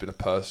it's always been a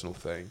personal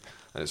thing,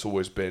 and it's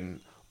always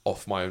been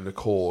off my own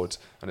accord,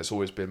 and it's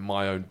always been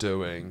my own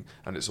doing,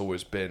 and it's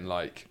always been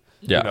like,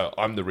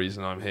 I'm the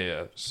reason I'm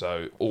here,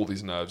 so all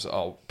these nerves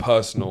are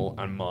personal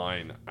and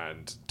mine,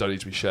 and don't need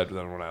to be shared with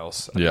anyone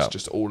else, and it's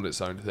just all its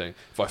own thing.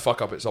 If I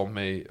fuck up, it's on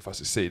me. If I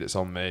succeed, it's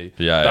on me.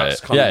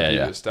 That's kind of the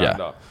people that stand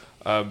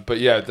up. But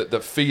yeah, the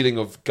feeling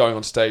of going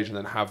on stage and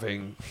then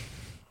having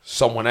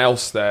someone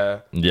else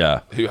there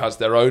who has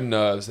their own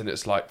nerves, and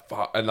it's like,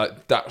 and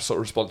like that sort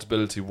of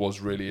responsibility was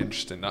really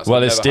interesting.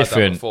 It's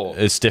different.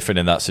 It's different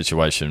in that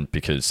situation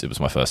because it was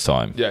my first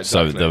time. Yeah,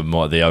 exactly.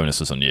 So the onus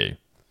was on you.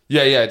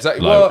 Yeah,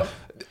 exactly. Well,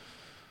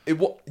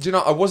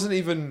 I wasn't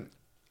even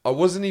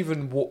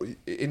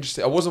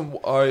interested.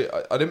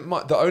 I didn't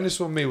mind. The onus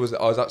on me was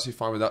that I was actually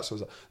fine with that.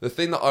 So the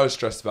thing that I was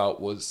stressed about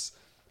was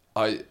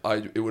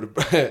it would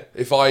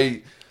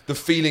have the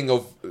feeling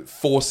of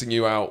forcing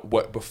you out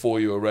before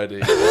you were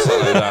ready, or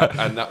something like that,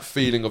 and that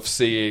feeling of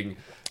seeing.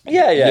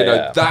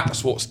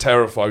 That's what's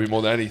terrified me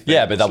more than anything.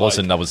 Yeah, but that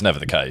was never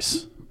the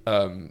case.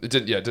 It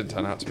didn't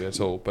turn out to be at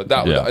all. But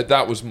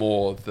that was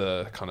more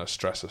the kind of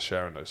stress of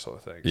sharing those sort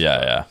of things.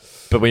 Yeah.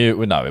 But it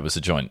was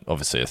a joint,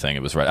 obviously a thing.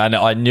 It was right, and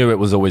I knew it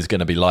was always going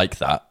to be like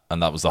that,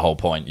 and that was the whole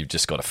point. You've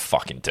just got to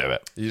fucking do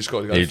it. You just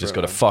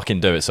got to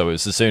fucking do it. So it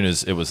was as soon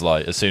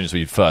as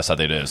we first had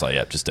the idea, it was like,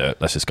 yeah, just do it.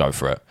 Let's just go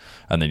for it,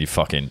 and then you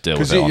fucking deal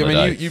with it on the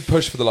day. You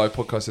pushed for the live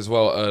podcast as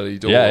well early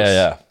doors.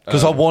 Yeah.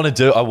 Because I want to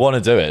do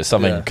it. It's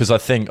something because I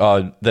think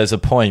there's a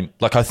point.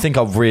 Like I think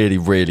I really,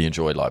 really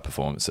enjoyed live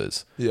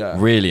performances. Yeah,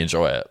 really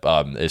enjoy it.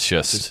 It's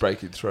just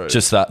breaking through.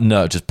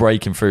 Just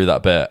breaking through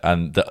that bit,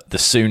 and the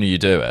sooner you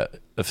do it.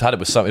 I've had it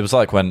with some. It was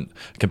like when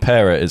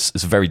compare it.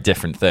 It's a very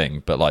different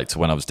thing, but like to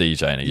when I was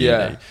DJing at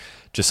uni.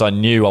 Just I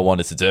knew I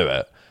wanted to do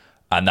it,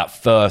 and that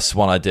first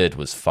one I did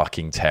was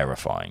fucking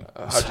terrifying.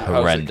 It's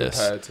horrendous.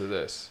 How does it compare to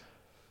this?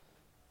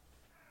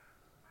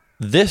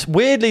 This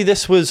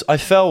was. I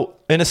felt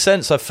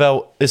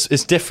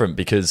it's different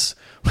because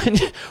when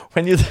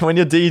you're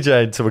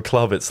DJing to a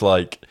club, it's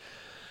like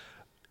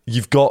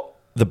you've got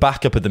the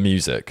backup of the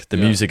music. The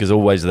music is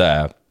always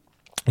there.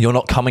 You're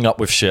not coming up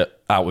with shit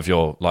out of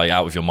your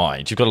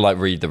mind. You've got to like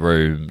read the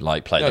room,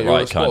 like play the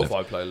right kind of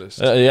Spotify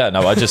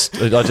playlist. I just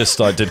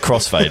did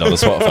crossfade on the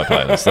Spotify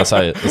playlist.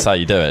 That's how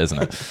you do it,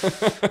 isn't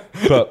it?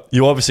 But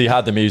you obviously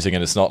had the music,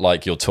 and it's not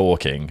like you're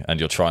talking and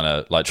you're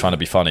trying to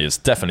be funny. It's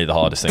definitely the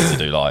hardest thing to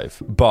do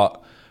live. But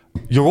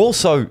you're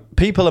also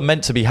people are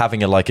meant to be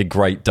having a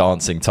great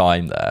dancing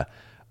time there,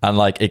 and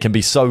like it can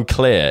be so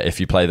clear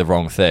if you play the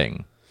wrong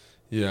thing,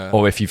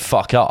 or if you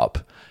fuck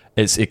up.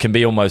 It can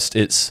be almost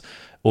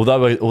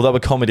Although a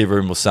comedy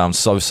room will sound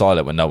so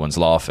silent when no one's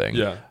laughing,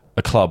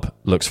 a club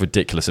looks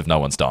ridiculous if no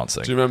one's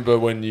dancing. Do you remember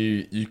when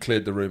you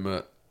cleared the room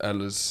at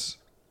Ella's?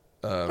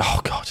 Oh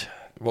God!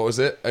 What was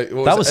it?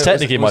 That was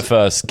technically my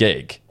first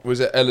gig. Was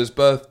it Ella's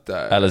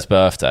birthday? Ella's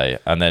birthday,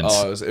 and then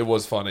it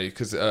was funny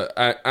because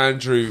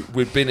Andrew,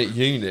 we'd been at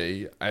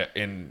uni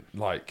in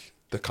like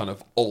the kind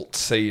of alt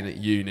scene at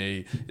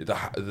uni,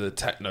 the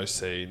techno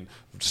scene,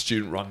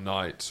 student run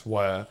nights,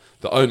 where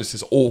the onus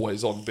is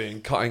always on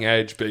being cutting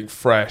edge, being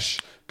fresh,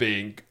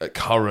 being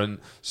current.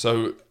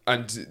 So,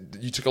 and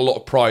you took a lot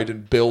of pride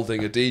in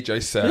building a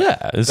DJ set.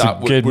 Yeah, it's that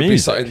good would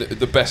music. be something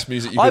the best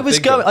music you could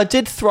think of. I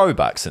did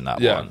throwbacks in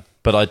that one,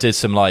 but I did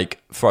some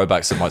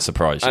throwbacks that might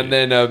surprise you. And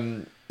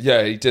then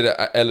he did it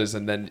at Ella's,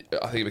 and then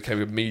I think it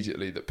became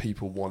immediately that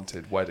people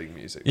wanted wedding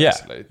music.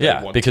 Basically. They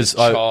wanted because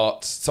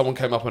charts. Someone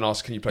came up and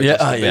asked, "Can you play?"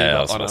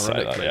 That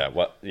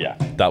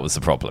was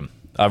the problem.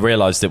 I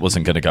realised it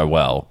wasn't going to go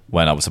well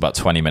when I was about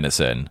 20 minutes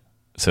in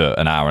to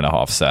an hour and a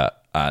half set,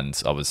 and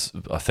I was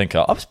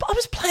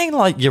playing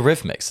like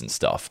Eurythmics and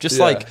stuff,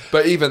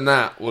 But even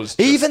that was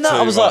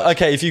I was like,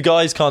 okay, if you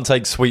guys can't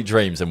take Sweet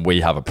Dreams, then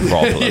we have a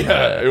problem.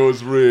 It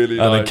was really.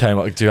 And then came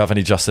up, do you have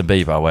any Justin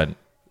Bieber? I went.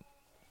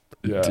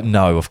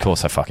 No, of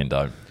course I fucking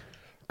don't.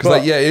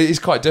 Because it's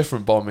quite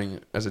different bombing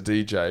as a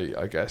DJ,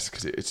 I guess,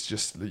 because it's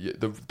just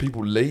the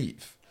people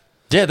leave.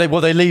 Yeah, they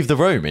leave the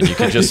room, and you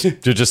can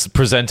you're just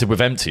presented with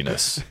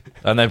emptiness,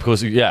 and then of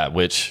course,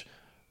 which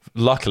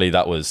luckily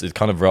it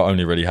kind of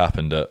only really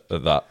happened at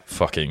that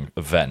fucking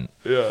event.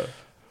 Yeah,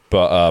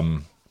 but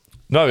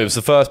no, it was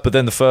the first. But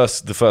then the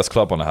first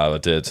club on I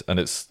did, and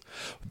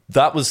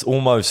that was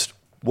almost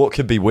what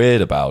could be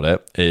weird about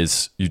it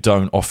is you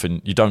don't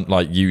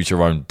like use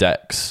your own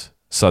decks.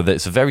 So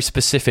that's a very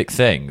specific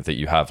thing that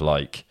you have,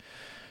 like,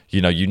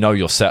 you know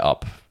your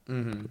setup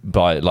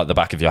by like the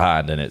back of your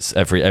hand, and it's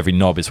every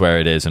knob is where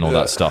it is and all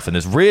that stuff, and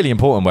it's really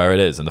important where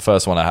it is. And the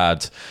first one I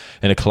had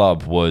in a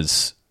club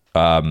was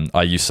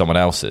I used someone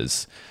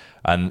else's,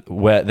 and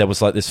where there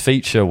was like this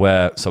feature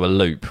where, so a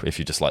loop, if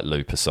you just like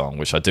loop a song,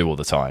 which I do all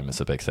the time,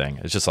 it's a big thing.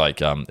 It's just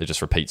like it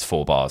just repeats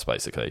 4 bars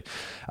basically,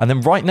 and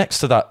then right next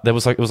to that there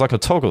was like, it was like a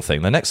toggle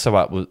thing. The next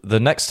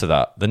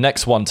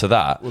one to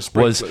that was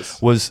sprinklers.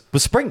 It was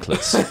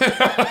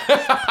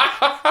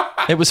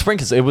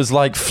sprinklers. It was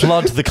like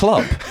flood the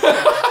club.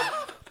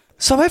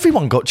 So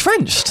everyone got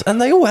drenched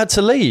and they all had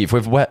to leave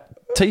with wet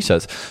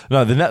t-shirts.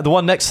 No, the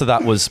one next to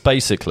that was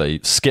basically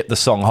skip the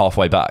song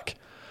halfway back,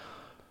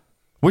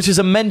 which is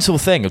a mental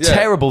thing of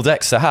terrible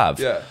decks to have.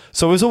 Yeah.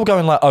 So it was all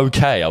going like,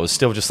 okay, I was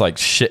still just like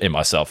shitting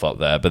myself up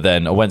there. But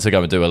then I went to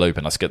go and do a loop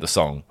and I skipped the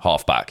song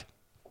half back.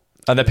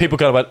 And then people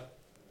kind of went,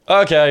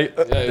 okay.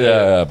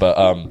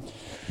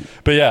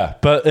 Yeah.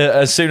 But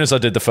as soon as I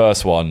did the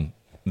first one,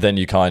 then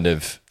you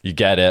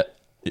get it.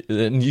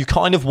 And you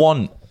kind of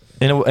want,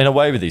 in a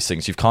way with these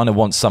things, you kind of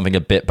want something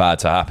a bit bad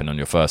to happen on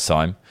your first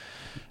time,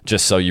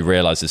 just so you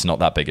realise it's not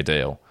that big a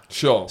deal.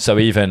 Sure. So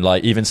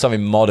even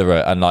something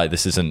moderate, and like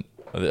this isn't,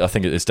 I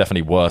think it's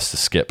definitely worse to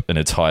skip an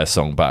entire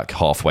song back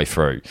halfway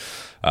through.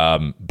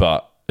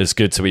 But it's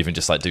good to even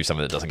just like do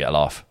something that doesn't get a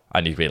laugh,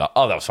 and you can be like,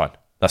 oh, that was fine.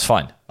 That's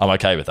fine. I'm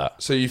okay with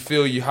that. So you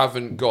feel you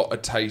haven't got a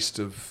taste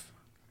of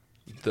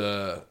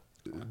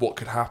what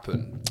could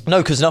happen?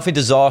 No, because nothing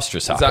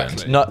disastrous happened.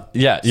 Exactly. No,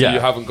 so you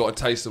haven't got a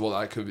taste of what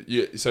that could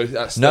be. So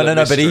that's no.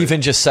 But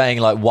even just saying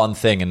like one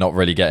thing and not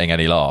really getting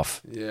any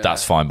laugh,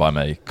 that's fine by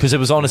me. Because it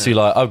was honestly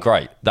like, oh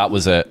great, that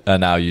was it,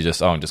 and now you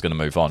just, I'm just going to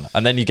move on,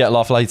 and then you get a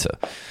laugh later.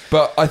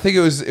 But I think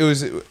it was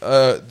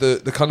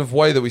the kind of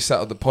way that we set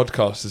up the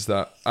podcast is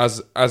that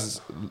as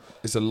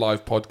it's a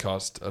live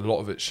podcast, a lot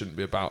of it shouldn't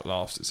be about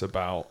laughs. It's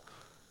about,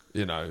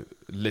 you know,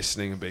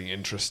 listening and being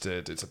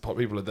interested. It's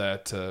people are there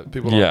to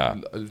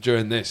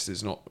during this.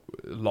 There's not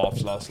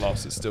laughs.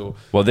 It's still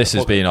this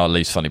has been our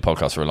least funny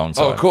podcast for a long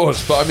time. Oh, of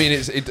course, but I mean,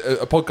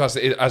 a podcast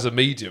as a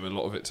medium. A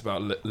lot of it's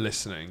about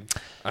listening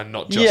and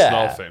not just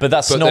laughing. But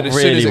that's not as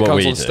really soon as it what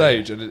comes we on do.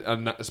 stage,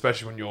 and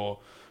especially when you're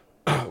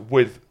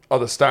with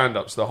other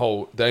stand-ups, the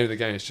aim of the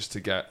game is just to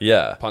get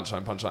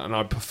punchline, and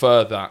I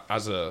prefer that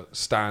as a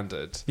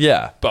standard.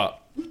 Yeah, but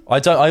I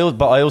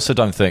also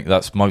don't think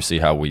that's mostly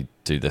how we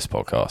do this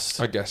podcast.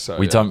 I guess so.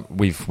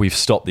 We've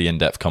stopped the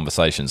in-depth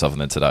conversations other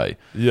than today.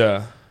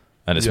 Yeah,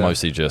 and it's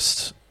mostly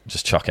just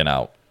chucking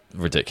out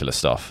ridiculous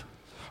stuff.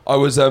 I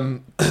was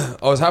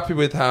happy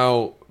with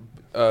how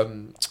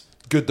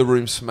good the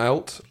room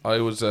smelt. I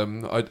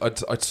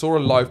saw a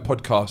live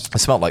podcast. It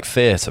smelled like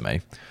fear to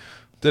me.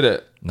 Did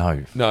it?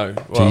 No. Well,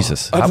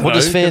 Jesus. What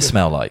does fear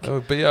smell like? Oh,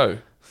 BO.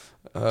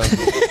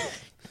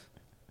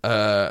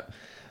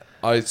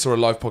 I saw a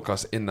live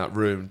podcast in that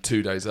room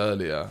 2 days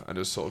earlier, and it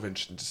was sort of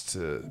interesting just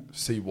to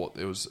see what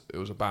it was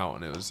about.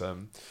 And it was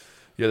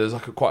there's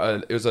like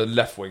it was a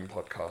left wing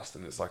podcast,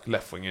 and it's like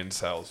left wing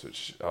incels,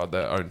 which are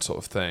their own sort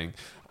of thing.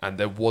 And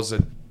there was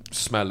a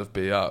smell of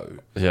BO.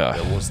 Yeah,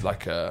 there was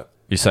like a.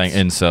 You're saying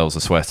incels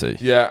are sweaty?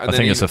 Yeah, and I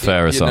think it's a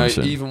fair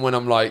assumption. Even when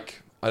I'm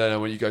like, I don't know,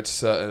 when you go to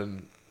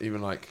certain,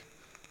 even like.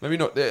 Maybe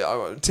not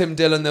Tim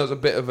Dillon. There was a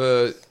bit of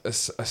a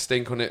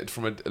stink on it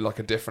from a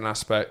different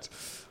aspect.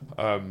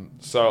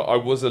 So I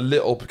was a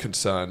little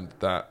concerned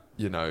that,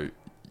 you know,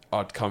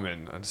 I'd come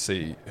in and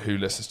see who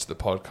listens to the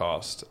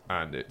podcast,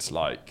 and it's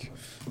like,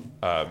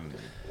 and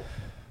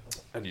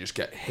you just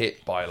get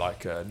hit by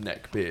like a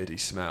neckbeardy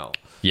smell.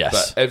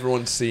 Yes, but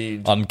everyone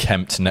seemed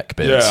unkempt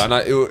neckbeards. Yeah, and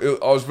I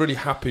was really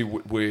happy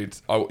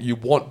with. You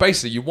want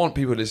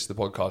people to listen to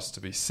the podcast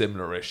to be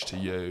similar-ish to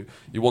you.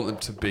 You want them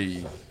to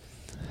be,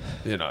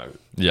 you know,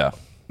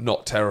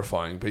 not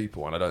terrifying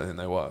people, and I don't think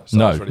they were. So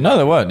no,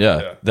 they weren't.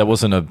 Yeah, there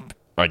wasn't a.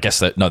 I guess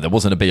there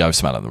wasn't a BO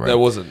smell in the room. There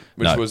wasn't,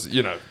 which was,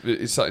 you know,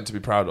 it's something to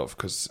be proud of,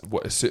 because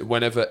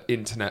whenever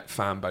internet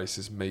fan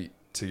bases meet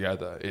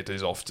together, it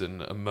is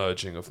often a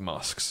merging of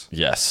musks.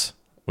 Yes,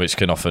 which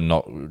can often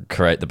not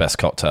create the best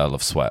cocktail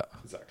of sweat.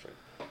 Exactly.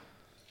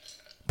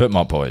 But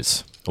my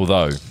boys,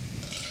 although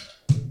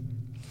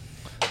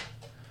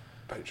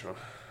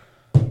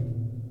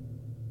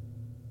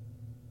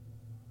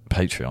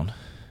Patreon.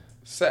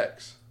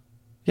 Sex.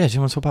 Yeah, do you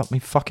want to talk about me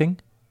fucking?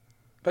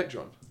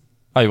 Patreon.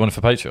 Oh, you want it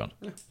for Patreon?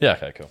 Yeah,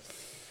 okay, cool.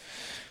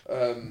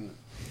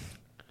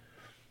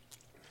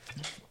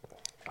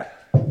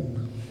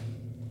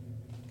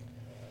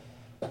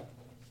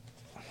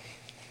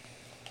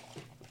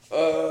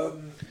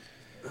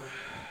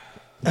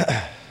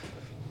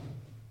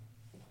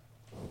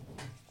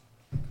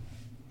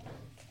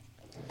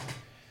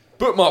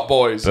 Bookmark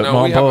Boys.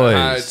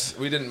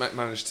 We didn't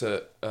manage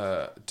to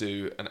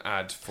do an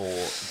ad for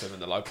them in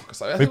the live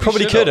podcast. We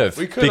probably could have,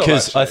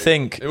 because I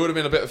think it would have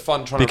been a bit of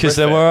fun because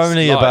there were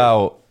only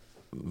about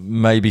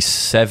maybe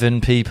 7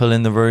 people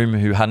in the room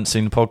who hadn't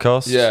seen the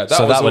podcast. Yeah,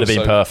 so that would have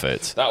been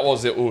perfect. That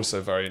was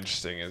also very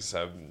interesting. Is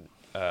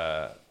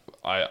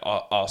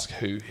I ask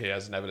who here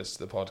has never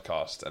listened to the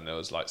podcast, and there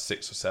was like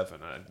 6 or 7,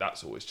 and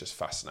that's always just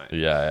fascinating.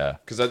 Yeah.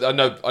 Because I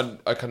know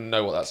I kind of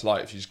know what that's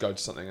like if you just go to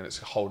something and it's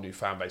a whole new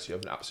fan base. You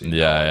have an absolute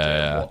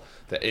what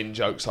the in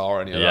jokes are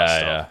or any of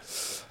that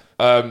stuff.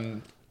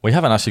 We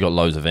haven't actually got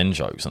loads of in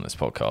jokes on this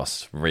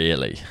podcast,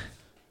 really.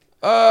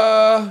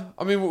 I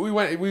mean,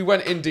 we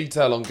went in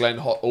detail on Glenn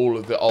all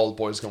of the old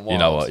Boys Gone Wild. You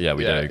know what? Yeah,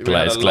 we do.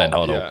 It's Glenn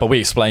Hoddle. But we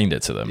explained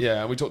it to them.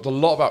 Yeah, and we talked a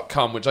lot about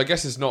cum, which I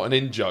guess is not an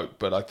in joke,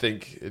 but I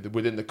think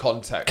within the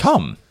context.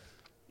 Cum?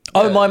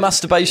 Oh, my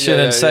masturbation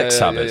and sex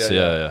habits.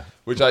 Yeah.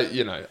 Which I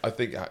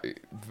think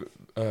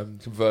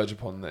converge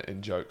upon the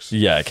in jokes.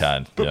 Yeah, it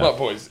can. Bookmark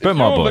Boys. If you're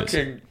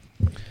looking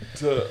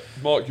to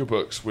mark your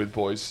books with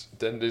boys,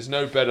 then there's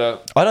no better.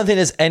 I don't think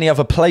there's any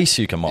other place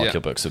you can mark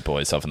your books with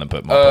boys other than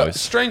Bookmark Boys.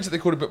 Strange that they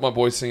call it Bookmark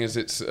Boys, thing is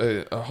it's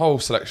a whole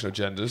selection of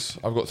genders.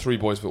 I've got 3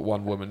 boys but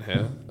 1 woman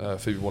here.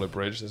 Phoebe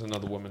Waller-Bridge. There's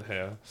another woman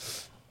here.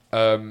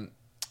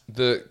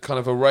 The kind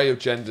of array of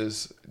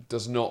genders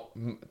does not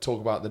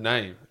talk about the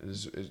name.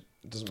 It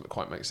doesn't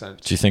quite make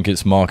sense. Do you think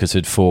it's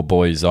marketed for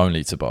boys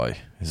only to buy?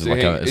 Is it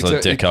like a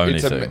dick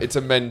only thing? It's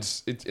a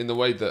men's. In the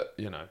way that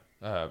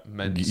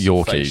men's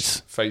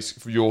Yorkies, face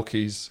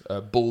Yorkies,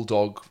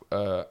 bulldog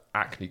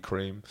acne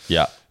cream.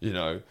 Yeah,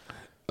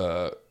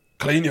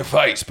 clean your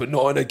face, but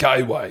not in a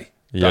gay way.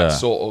 Yeah. That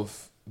sort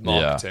of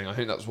marketing. I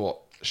think that's what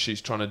she's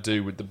trying to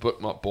do with the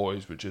Bookmark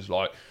Boys, which is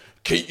like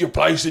keep your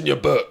place in your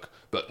book,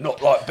 but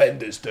not like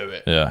Benders do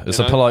it. Yeah, it's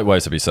a polite way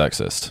to be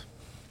sexist.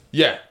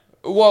 Yeah.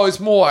 Well, it's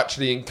more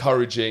actually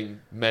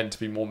encouraging men to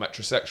be more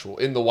metrosexual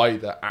in the way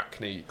that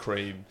acne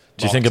cream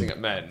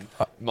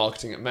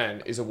marketing at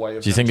men is a way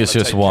of. Do you think it's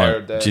just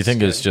one? Do you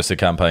think it's just a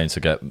campaign to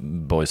get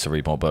boys to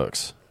read more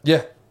books?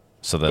 Yeah.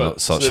 So they're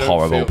not such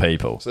horrible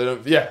people. So they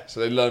don't. Yeah.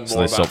 So they learn more. So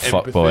they stop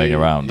fuckboying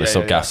around. They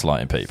stop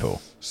gaslighting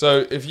people.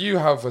 So if you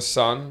have a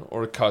son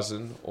or a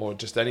cousin or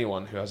just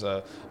anyone who has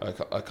a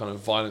kind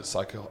of violent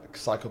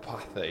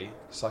psychopathy,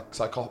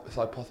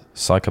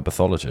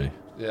 psychopathology.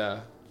 Yeah.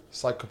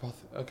 Psychopath.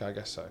 Okay, I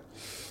guess so.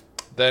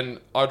 Then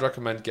I'd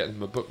recommend getting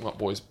them a Bookmark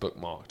Boys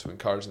bookmark to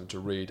encourage them to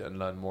read and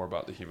learn more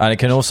about the human. And it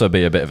can also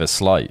be a bit of a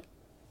slight.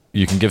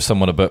 You can give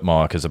someone a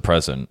bookmark as a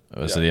present,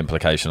 as the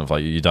implication of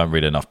like you don't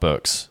read enough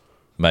books.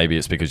 Maybe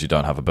it's because you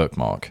don't have a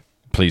bookmark.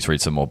 Please read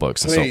some more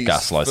books and stop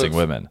gaslighting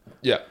women.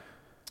 Yeah.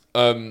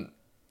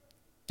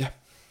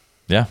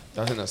 Yeah.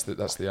 I think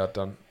that's the ad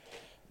done.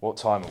 What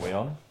time are we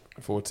on?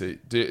 40.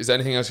 Is there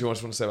anything else you want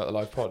to say about the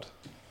live pod?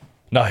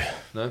 No.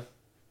 No.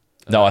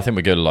 No, I think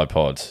we're good at live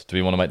pod. Do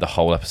we want to make the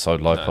whole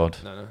episode live pod?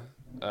 No.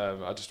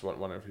 I just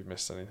wonder if you've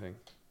missed anything.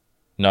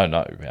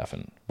 No, we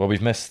haven't. Well,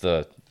 we've missed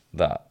that.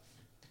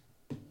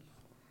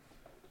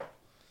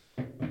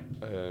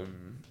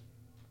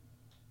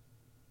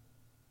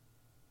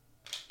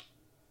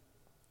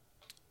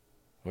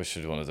 What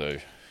should we want to do?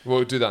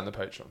 We'll do that in the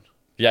Patreon.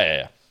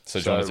 Yeah. So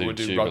do you want to we'll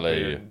do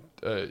Jubilee?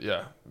 Rugby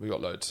Yeah, we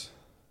got loads.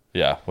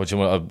 Yeah. What do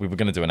you want? We were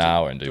going to do an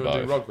hour and do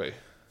both. Do rugby?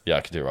 Yeah,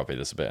 I could do rugby.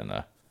 There's a bit in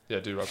there. Yeah,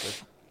 do rugby.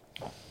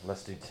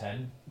 Let's do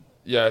 10.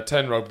 Yeah,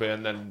 10 rugby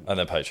and then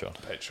Patreon.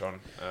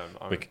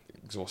 I'm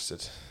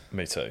exhausted.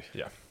 Me too.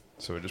 Yeah.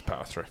 So we'll just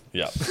power through.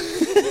 Yeah.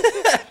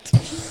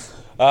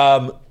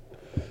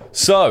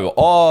 So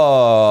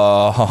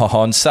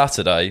on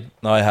Saturday,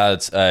 I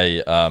had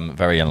a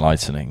very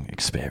enlightening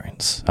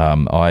experience.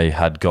 I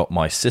had got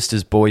my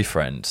sister's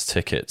boyfriend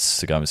tickets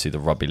to go and see the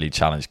Rugby League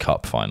Challenge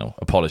Cup final.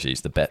 Apologies,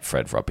 the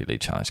Betfred Rugby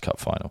League Challenge Cup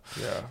final.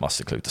 Yeah. Must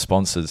include the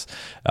sponsors.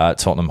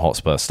 Tottenham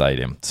Hotspur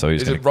Stadium. So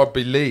is it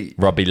Rugby League?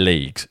 Rugby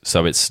League.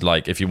 So it's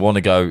like if you want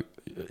to go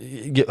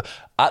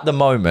at the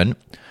moment.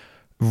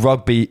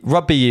 Rugby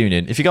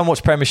Union. If you go and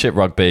watch Premiership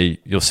Rugby,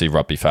 you'll see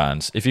rugby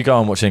fans. If you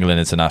go and watch England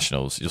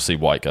Internationals, you'll see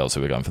white girls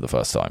who are going for the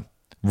first time.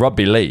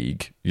 Rugby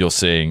League, you're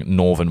seeing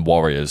Northern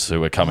Warriors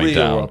who are coming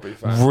down.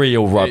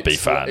 Real rugby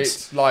fans.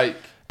 It's like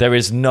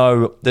there's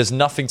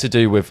nothing to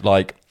do with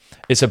like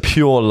it's a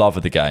pure love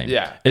of the game.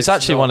 Yeah, it's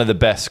actually one of the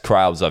best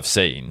crowds I've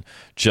seen.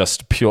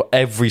 Just pure.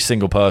 Every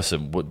single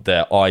person,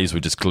 their eyes were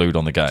just glued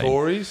on the game.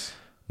 Tories?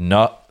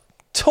 No,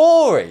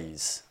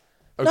 Tories.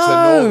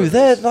 No,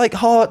 they're like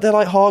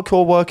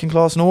hardcore working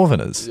class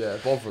Northerners. Yeah,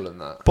 Bovril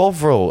and that.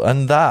 Bovril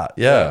and that,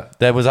 yeah.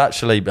 There was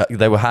actually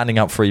they were handing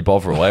out free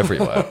Bovril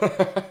everywhere.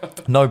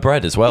 No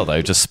bread as well,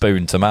 though, just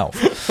spoon to mouth.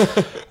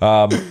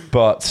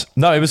 But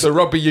no, it was the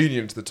Rugby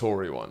Union's the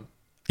Tory one.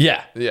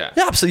 Yeah,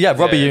 absolutely. Yeah,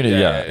 Rugby Union.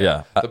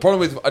 Yeah. The problem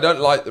with I don't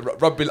like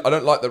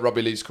the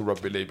Rugby League's called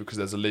Rugby League because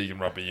there's a league in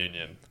Rugby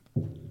Union.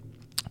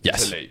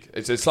 Yes, it's a league.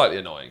 It's slightly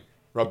annoying.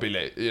 Rugby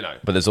League,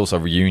 But there's also a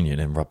reunion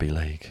in Rugby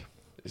League.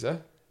 Is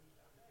there?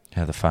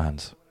 Yeah, the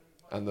fans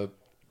and the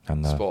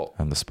sport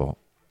and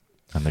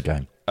the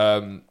game.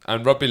 And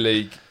Rugby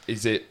League,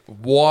 is it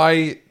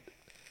worth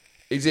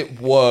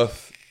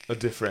a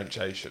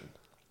differentiation?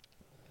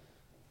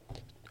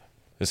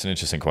 It's an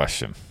interesting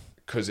question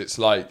because it's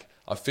like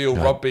I feel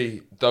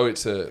rugby, though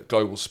it's a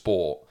global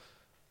sport,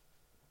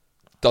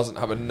 doesn't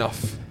have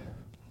enough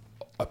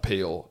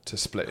appeal to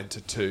split into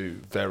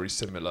two very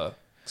similar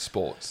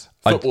sports.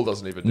 Football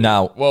doesn't even do it.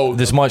 Now, Well,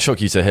 this might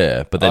shock you to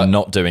hear, but they're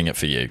not doing it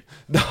for you.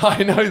 No,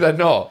 I know they're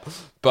not.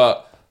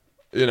 But,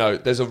 you know,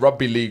 there's a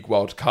Rugby League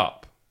World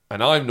Cup.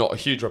 And I'm not a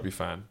huge rugby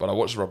fan, but I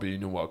watch the Rugby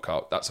Union World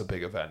Cup. That's a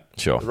big event.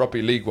 Sure. The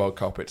Rugby League World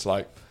Cup, it's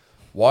like,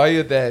 why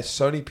are there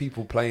so many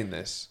people playing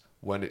this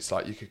when it's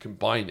like you could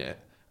combine it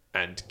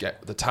and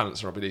get the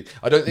talents of rugby league?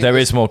 I don't think There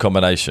is more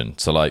combination.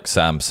 So, like,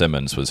 Sam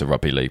Simmons was a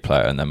rugby league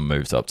player and then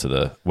moved up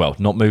to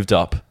not moved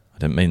up. I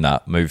didn't mean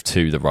that. Moved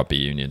to the rugby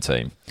union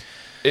team.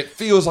 It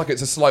feels like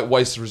it's a slight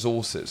waste of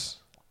resources.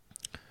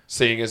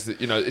 Seeing as that,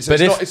 you know, it's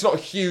not a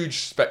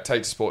huge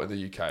spectator sport in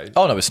the UK.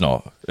 Oh no, it's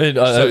not.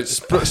 So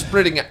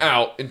spreading it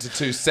out into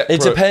two separate.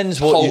 It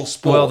depends what.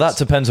 sports. Well, that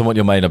depends on what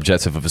your main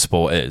objective of a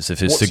sport is.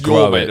 If it's What's to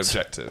grow your main it,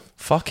 objective?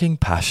 fucking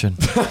passion,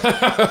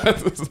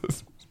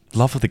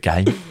 love of the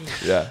game.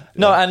 Yeah.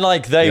 No, and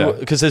like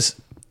because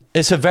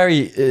it's a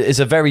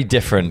very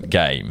different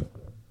game.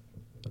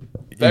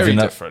 Very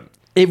different.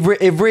 It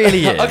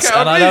really is. Okay,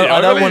 and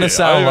I don't want to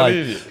sound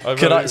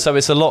like. So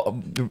it's a lot.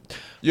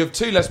 You have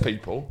two less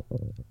people.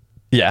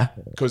 Yeah.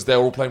 Because they're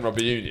all playing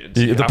rugby union.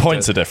 The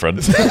points are different.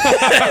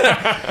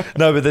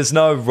 No, but there's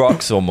no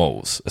rucks or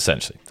mauls,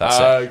 essentially. That's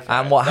it. Okay.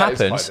 And what That is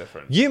quite happens,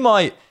 different. you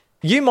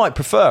might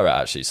prefer it,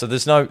 actually.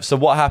 So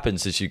what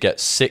happens is you get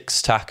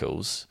 6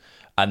 tackles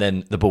and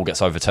then the ball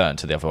gets overturned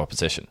to the other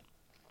opposition.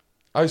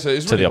 Oh, so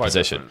it's To really the quite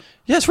opposition. different.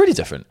 Yeah, it's really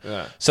different.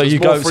 Yeah. So It's you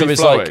more go, so it's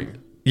free-flowing. like,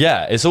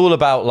 yeah, it's all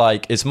about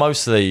like, it's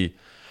mostly,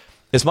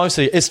 it's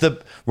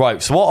the,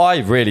 right. So what I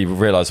really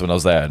realized when I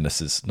was there, and this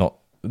is not,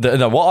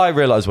 what I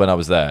realized when I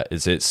was there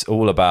is it's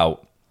less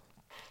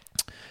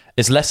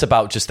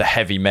about just the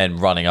heavy men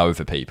running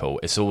over people.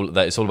 It's all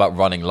about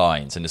running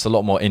lines, and it's a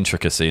lot more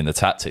intricacy in the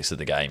tactics of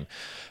the game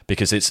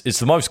because it's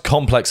the most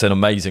complex and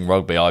amazing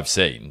rugby I've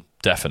seen.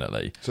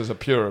 Definitely. So it's a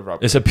purer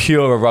rugby. It's a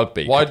purer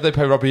rugby. Why do they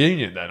play rugby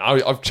union then?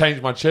 I've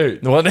changed my tune.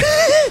 What? I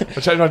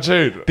changed my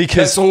tune. Because-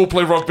 Let's all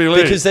play rugby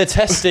league. Because they're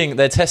testing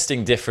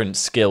different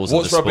skills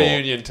What's of the rugby sport.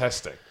 union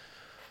testing?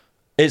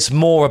 It's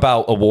more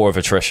about a war of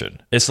attrition.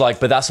 It's like,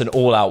 but that's an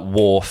all-out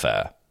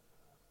warfare.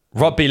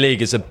 Rugby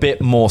league is a bit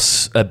more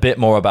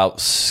about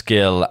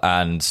skill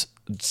and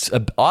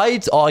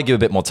I'd argue a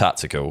bit more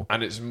tactical.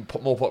 And it's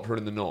more popular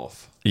in the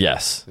north.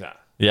 Yes.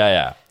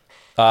 Yeah.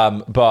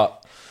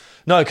 But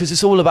no, because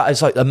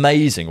it's like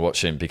amazing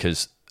watching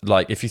because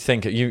like if you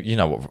think you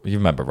know what you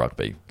remember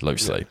rugby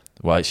loosely. Yeah.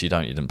 Well, actually, you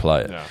didn't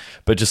play it. Yeah.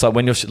 But just like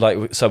when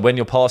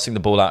you're passing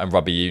the ball out in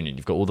rugby union,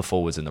 you've got all the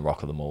forwards in the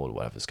rock of the maul or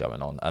whatever's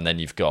going on, and then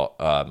you've got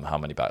how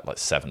many back, like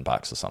 7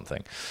 backs or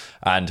something,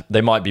 and they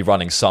might be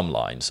running some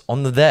lines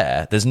on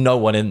there's no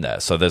one in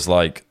there, so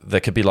there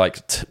could be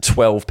like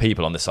 12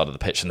 people on this side of the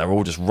pitch, and they're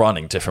all just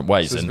running different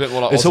ways, So it's and a bit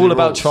more like it's Aussie all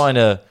about rules. trying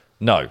to.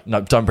 No,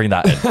 don't bring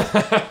that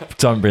in.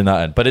 Don't bring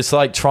that in. But it's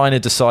like trying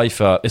to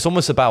decipher.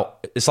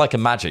 It's like a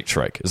magic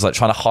trick. It's like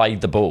trying to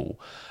hide the ball.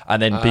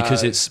 And then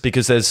because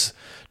there's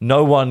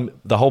no one,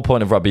 the whole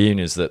point of rugby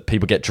union is that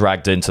people get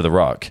dragged into the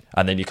ruck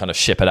and then you kind of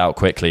ship it out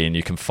quickly and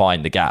you can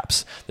find the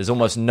gaps. There's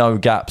almost no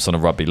gaps on a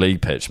rugby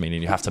league pitch,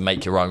 meaning you have to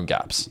make your own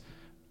gaps,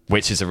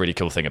 which is a really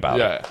cool thing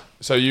about it. Yeah.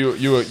 So you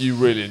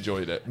really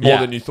enjoyed it more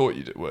than you thought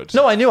you would.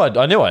 No, I knew I'd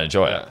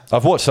enjoy it.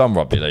 I've watched some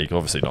rugby league,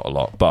 obviously not a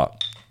lot,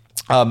 but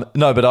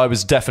no, but I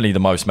was definitely the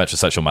most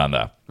metrosexual man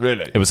there.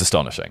 Really? It was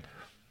astonishing.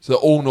 So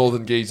all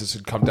northern geezers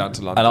had come down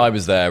to London. And I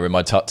was there in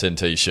my tucked-in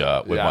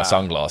t-shirt with Yeah. my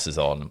sunglasses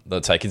on. They're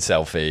taking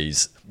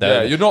selfies.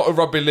 Yeah, you're not a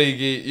rugby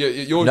league.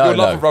 Your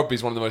love of rugby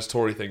is one of the most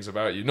Tory things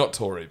about you. Not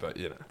Tory, but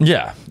you know.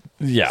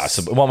 Yeah.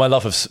 So, well, my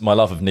love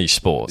of niche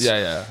sports.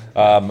 Yeah.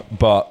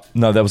 But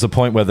no, there was a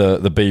point where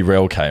the B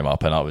reel came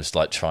up, and I was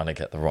like trying to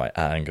get the right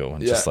angle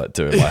and just like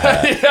doing my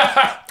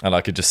hair. And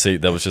I could just see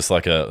there was just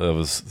like a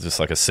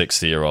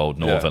 60-year-old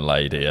northern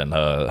lady and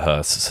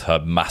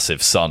her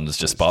massive sons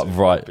just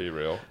right. Be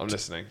real. I'm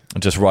listening.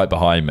 Just right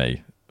behind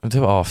me. I'll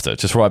do it after.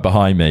 Just right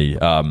behind me.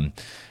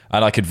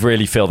 And I could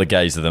really feel the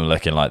gaze of them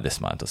looking like, this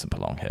man doesn't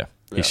belong here.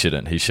 He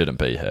shouldn't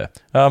be here.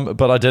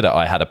 But I did it.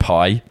 I had a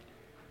pie.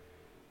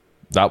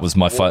 That was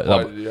my What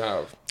pie did you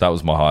have? That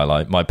was my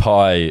highlight. My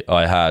pie,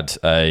 I had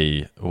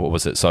what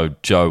was it? So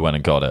Joe went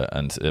and got it,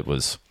 and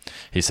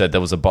he said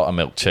there was a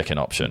buttermilk chicken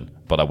option,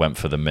 but I went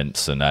for the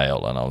mince and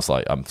ale, and I was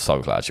like, I'm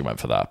so glad you went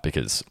for that,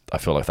 because I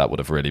feel like that would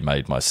have really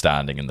made my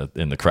standing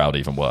in the crowd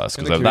even worse.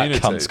 Because if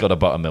that cunt's got a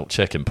buttermilk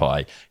chicken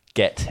pie,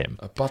 get him.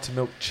 A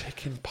buttermilk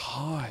chicken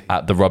pie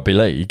At the rugby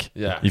league?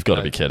 Yeah. You've got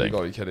to be kidding. You've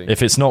got to be kidding.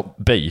 If it's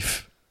not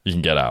beef, you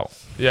can get out.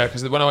 Yeah,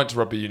 because when I went to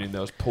rugby union,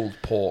 there was pulled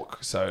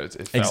pork, so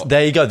it felt...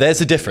 There you go. There's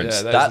the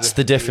difference. Yeah, That's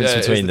the difference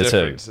between the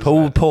two.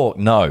 Pulled pork,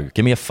 no.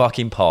 Give me a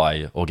fucking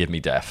pie or give me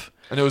death.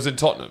 And it was in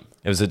Tottenham.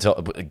 It was an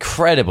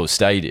incredible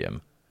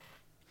stadium.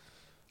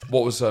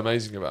 What was so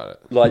amazing about it?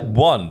 Like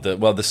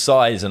the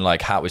size and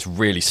like how it's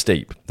really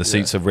steep. The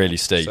seats are really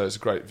steep. So it's a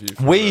great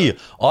view.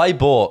 I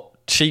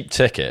bought cheap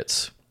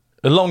tickets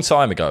a long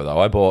time ago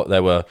though. They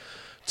were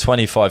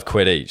 25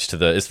 quid each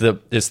to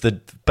it's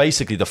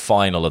basically the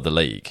final of the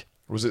league.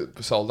 Was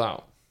it sold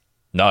out?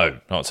 No,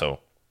 not at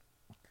all.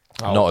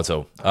 Oh. Not at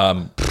all.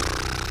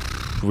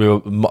 We were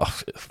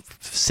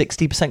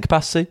 60%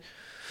 capacity.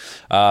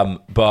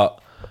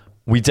 But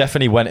we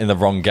definitely went in the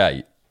wrong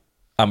gate,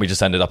 and we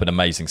just ended up in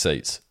amazing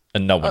seats,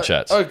 and no one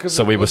checked.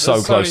 So we were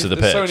so close to the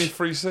pitch. There's only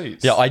 3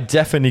 seats. Yeah, I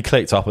definitely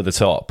clicked up at the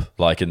top,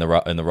 like in the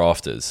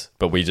rafters,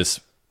 but we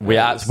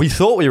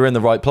thought we were in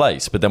the right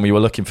place, but then we were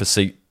looking for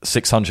seat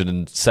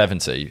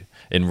 670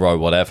 in row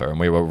whatever, and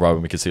we were row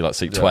and we could see like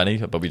seat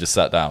 20, but we just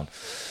sat down.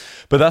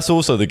 But that's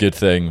also the good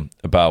thing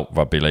about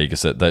rugby league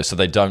is that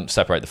they don't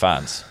separate the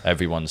fans.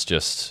 Everyone's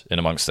just in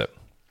amongst it.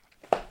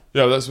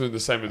 Yeah, that's the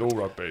same with all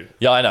rugby.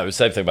 Yeah, I know. It's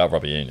the same thing about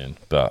rugby union,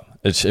 but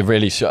it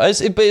really shows.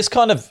 It's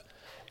kind of,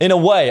 in a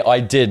way,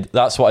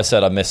 that's what I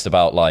said I missed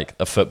about like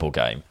a football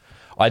game.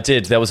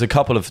 There was a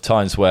couple of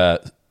times where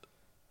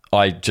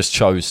I just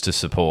chose to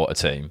support a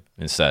team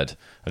instead.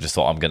 I just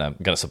thought I'm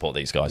gonna support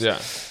these guys. Yeah.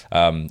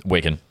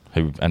 Wigan,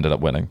 who ended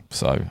up winning,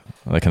 so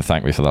they can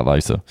thank me for that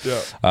later.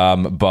 Yeah.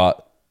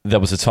 But there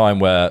was a time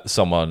where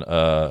someone,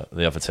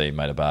 the other team,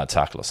 made a bad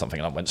tackle or something,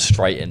 and I went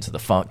straight into the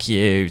fuck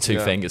you, two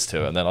fingers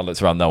to it, and then I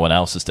looked around, no one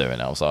else was doing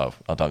it. I was like,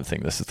 I don't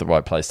think this is the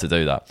right place to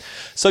do that.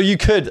 So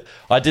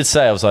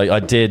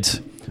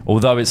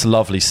although it's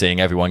lovely seeing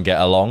everyone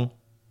get along,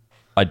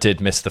 I did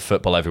miss the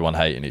football, everyone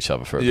hating each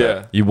other for a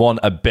bit. You want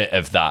a bit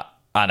of that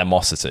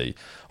animosity.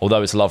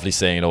 Although it's lovely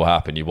seeing it all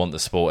happen, you want the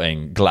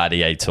sporting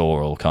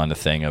gladiatorial kind of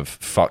thing of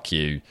fuck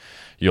you,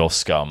 you're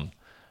scum,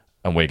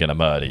 and we're going to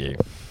murder you.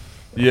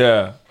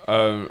 Yeah.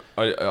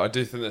 I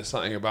do think there's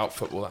something about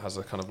football that has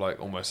a kind of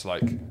like almost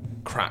like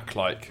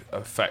crack-like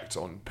effect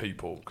on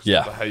people because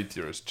the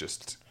behaviour is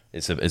just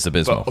it's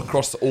abysmal. But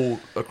across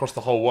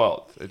the whole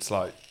world, it's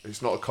like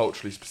it's not a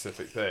culturally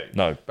specific thing.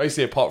 No,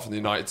 basically, apart from the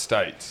United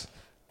States,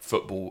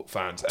 football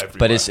fans everywhere.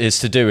 But it's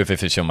to do with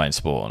if it's your main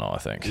sport or not. I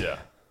think. Yeah.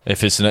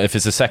 If it's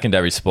a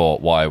secondary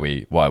sport, why are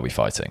we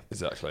fighting?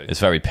 Exactly.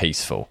 It's very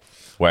peaceful.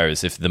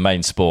 Whereas if the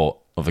main sport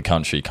of a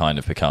country kind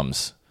of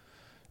becomes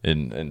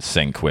in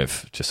sync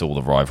with just all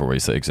the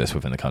rivalries that exist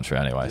within the country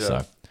anyway.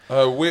 Yeah.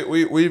 So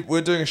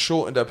we're doing a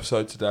shortened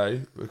episode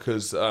today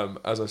because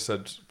as I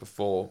said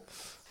before,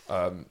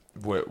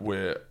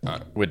 we're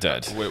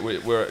dead.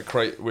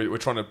 We're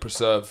trying to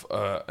preserve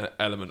an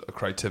element of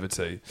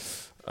creativity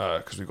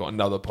because we've got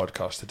another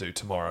podcast to do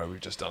tomorrow.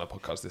 We've just done a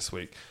podcast this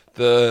week.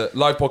 The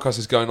live podcast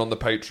is going on the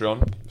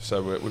Patreon,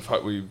 so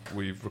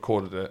we've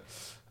recorded it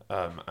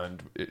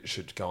and it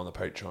should go on the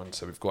Patreon.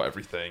 So we've got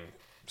everything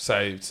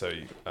saved, so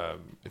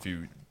if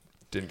you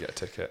didn't get a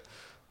ticket,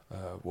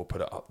 we'll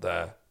put it up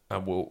there,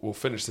 and we'll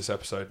finish this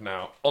episode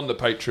now on the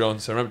Patreon.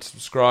 So remember to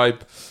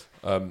subscribe,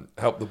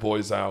 help the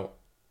boys out,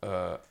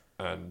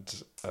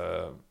 and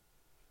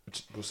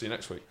we'll see you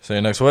next week. See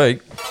you next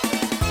week.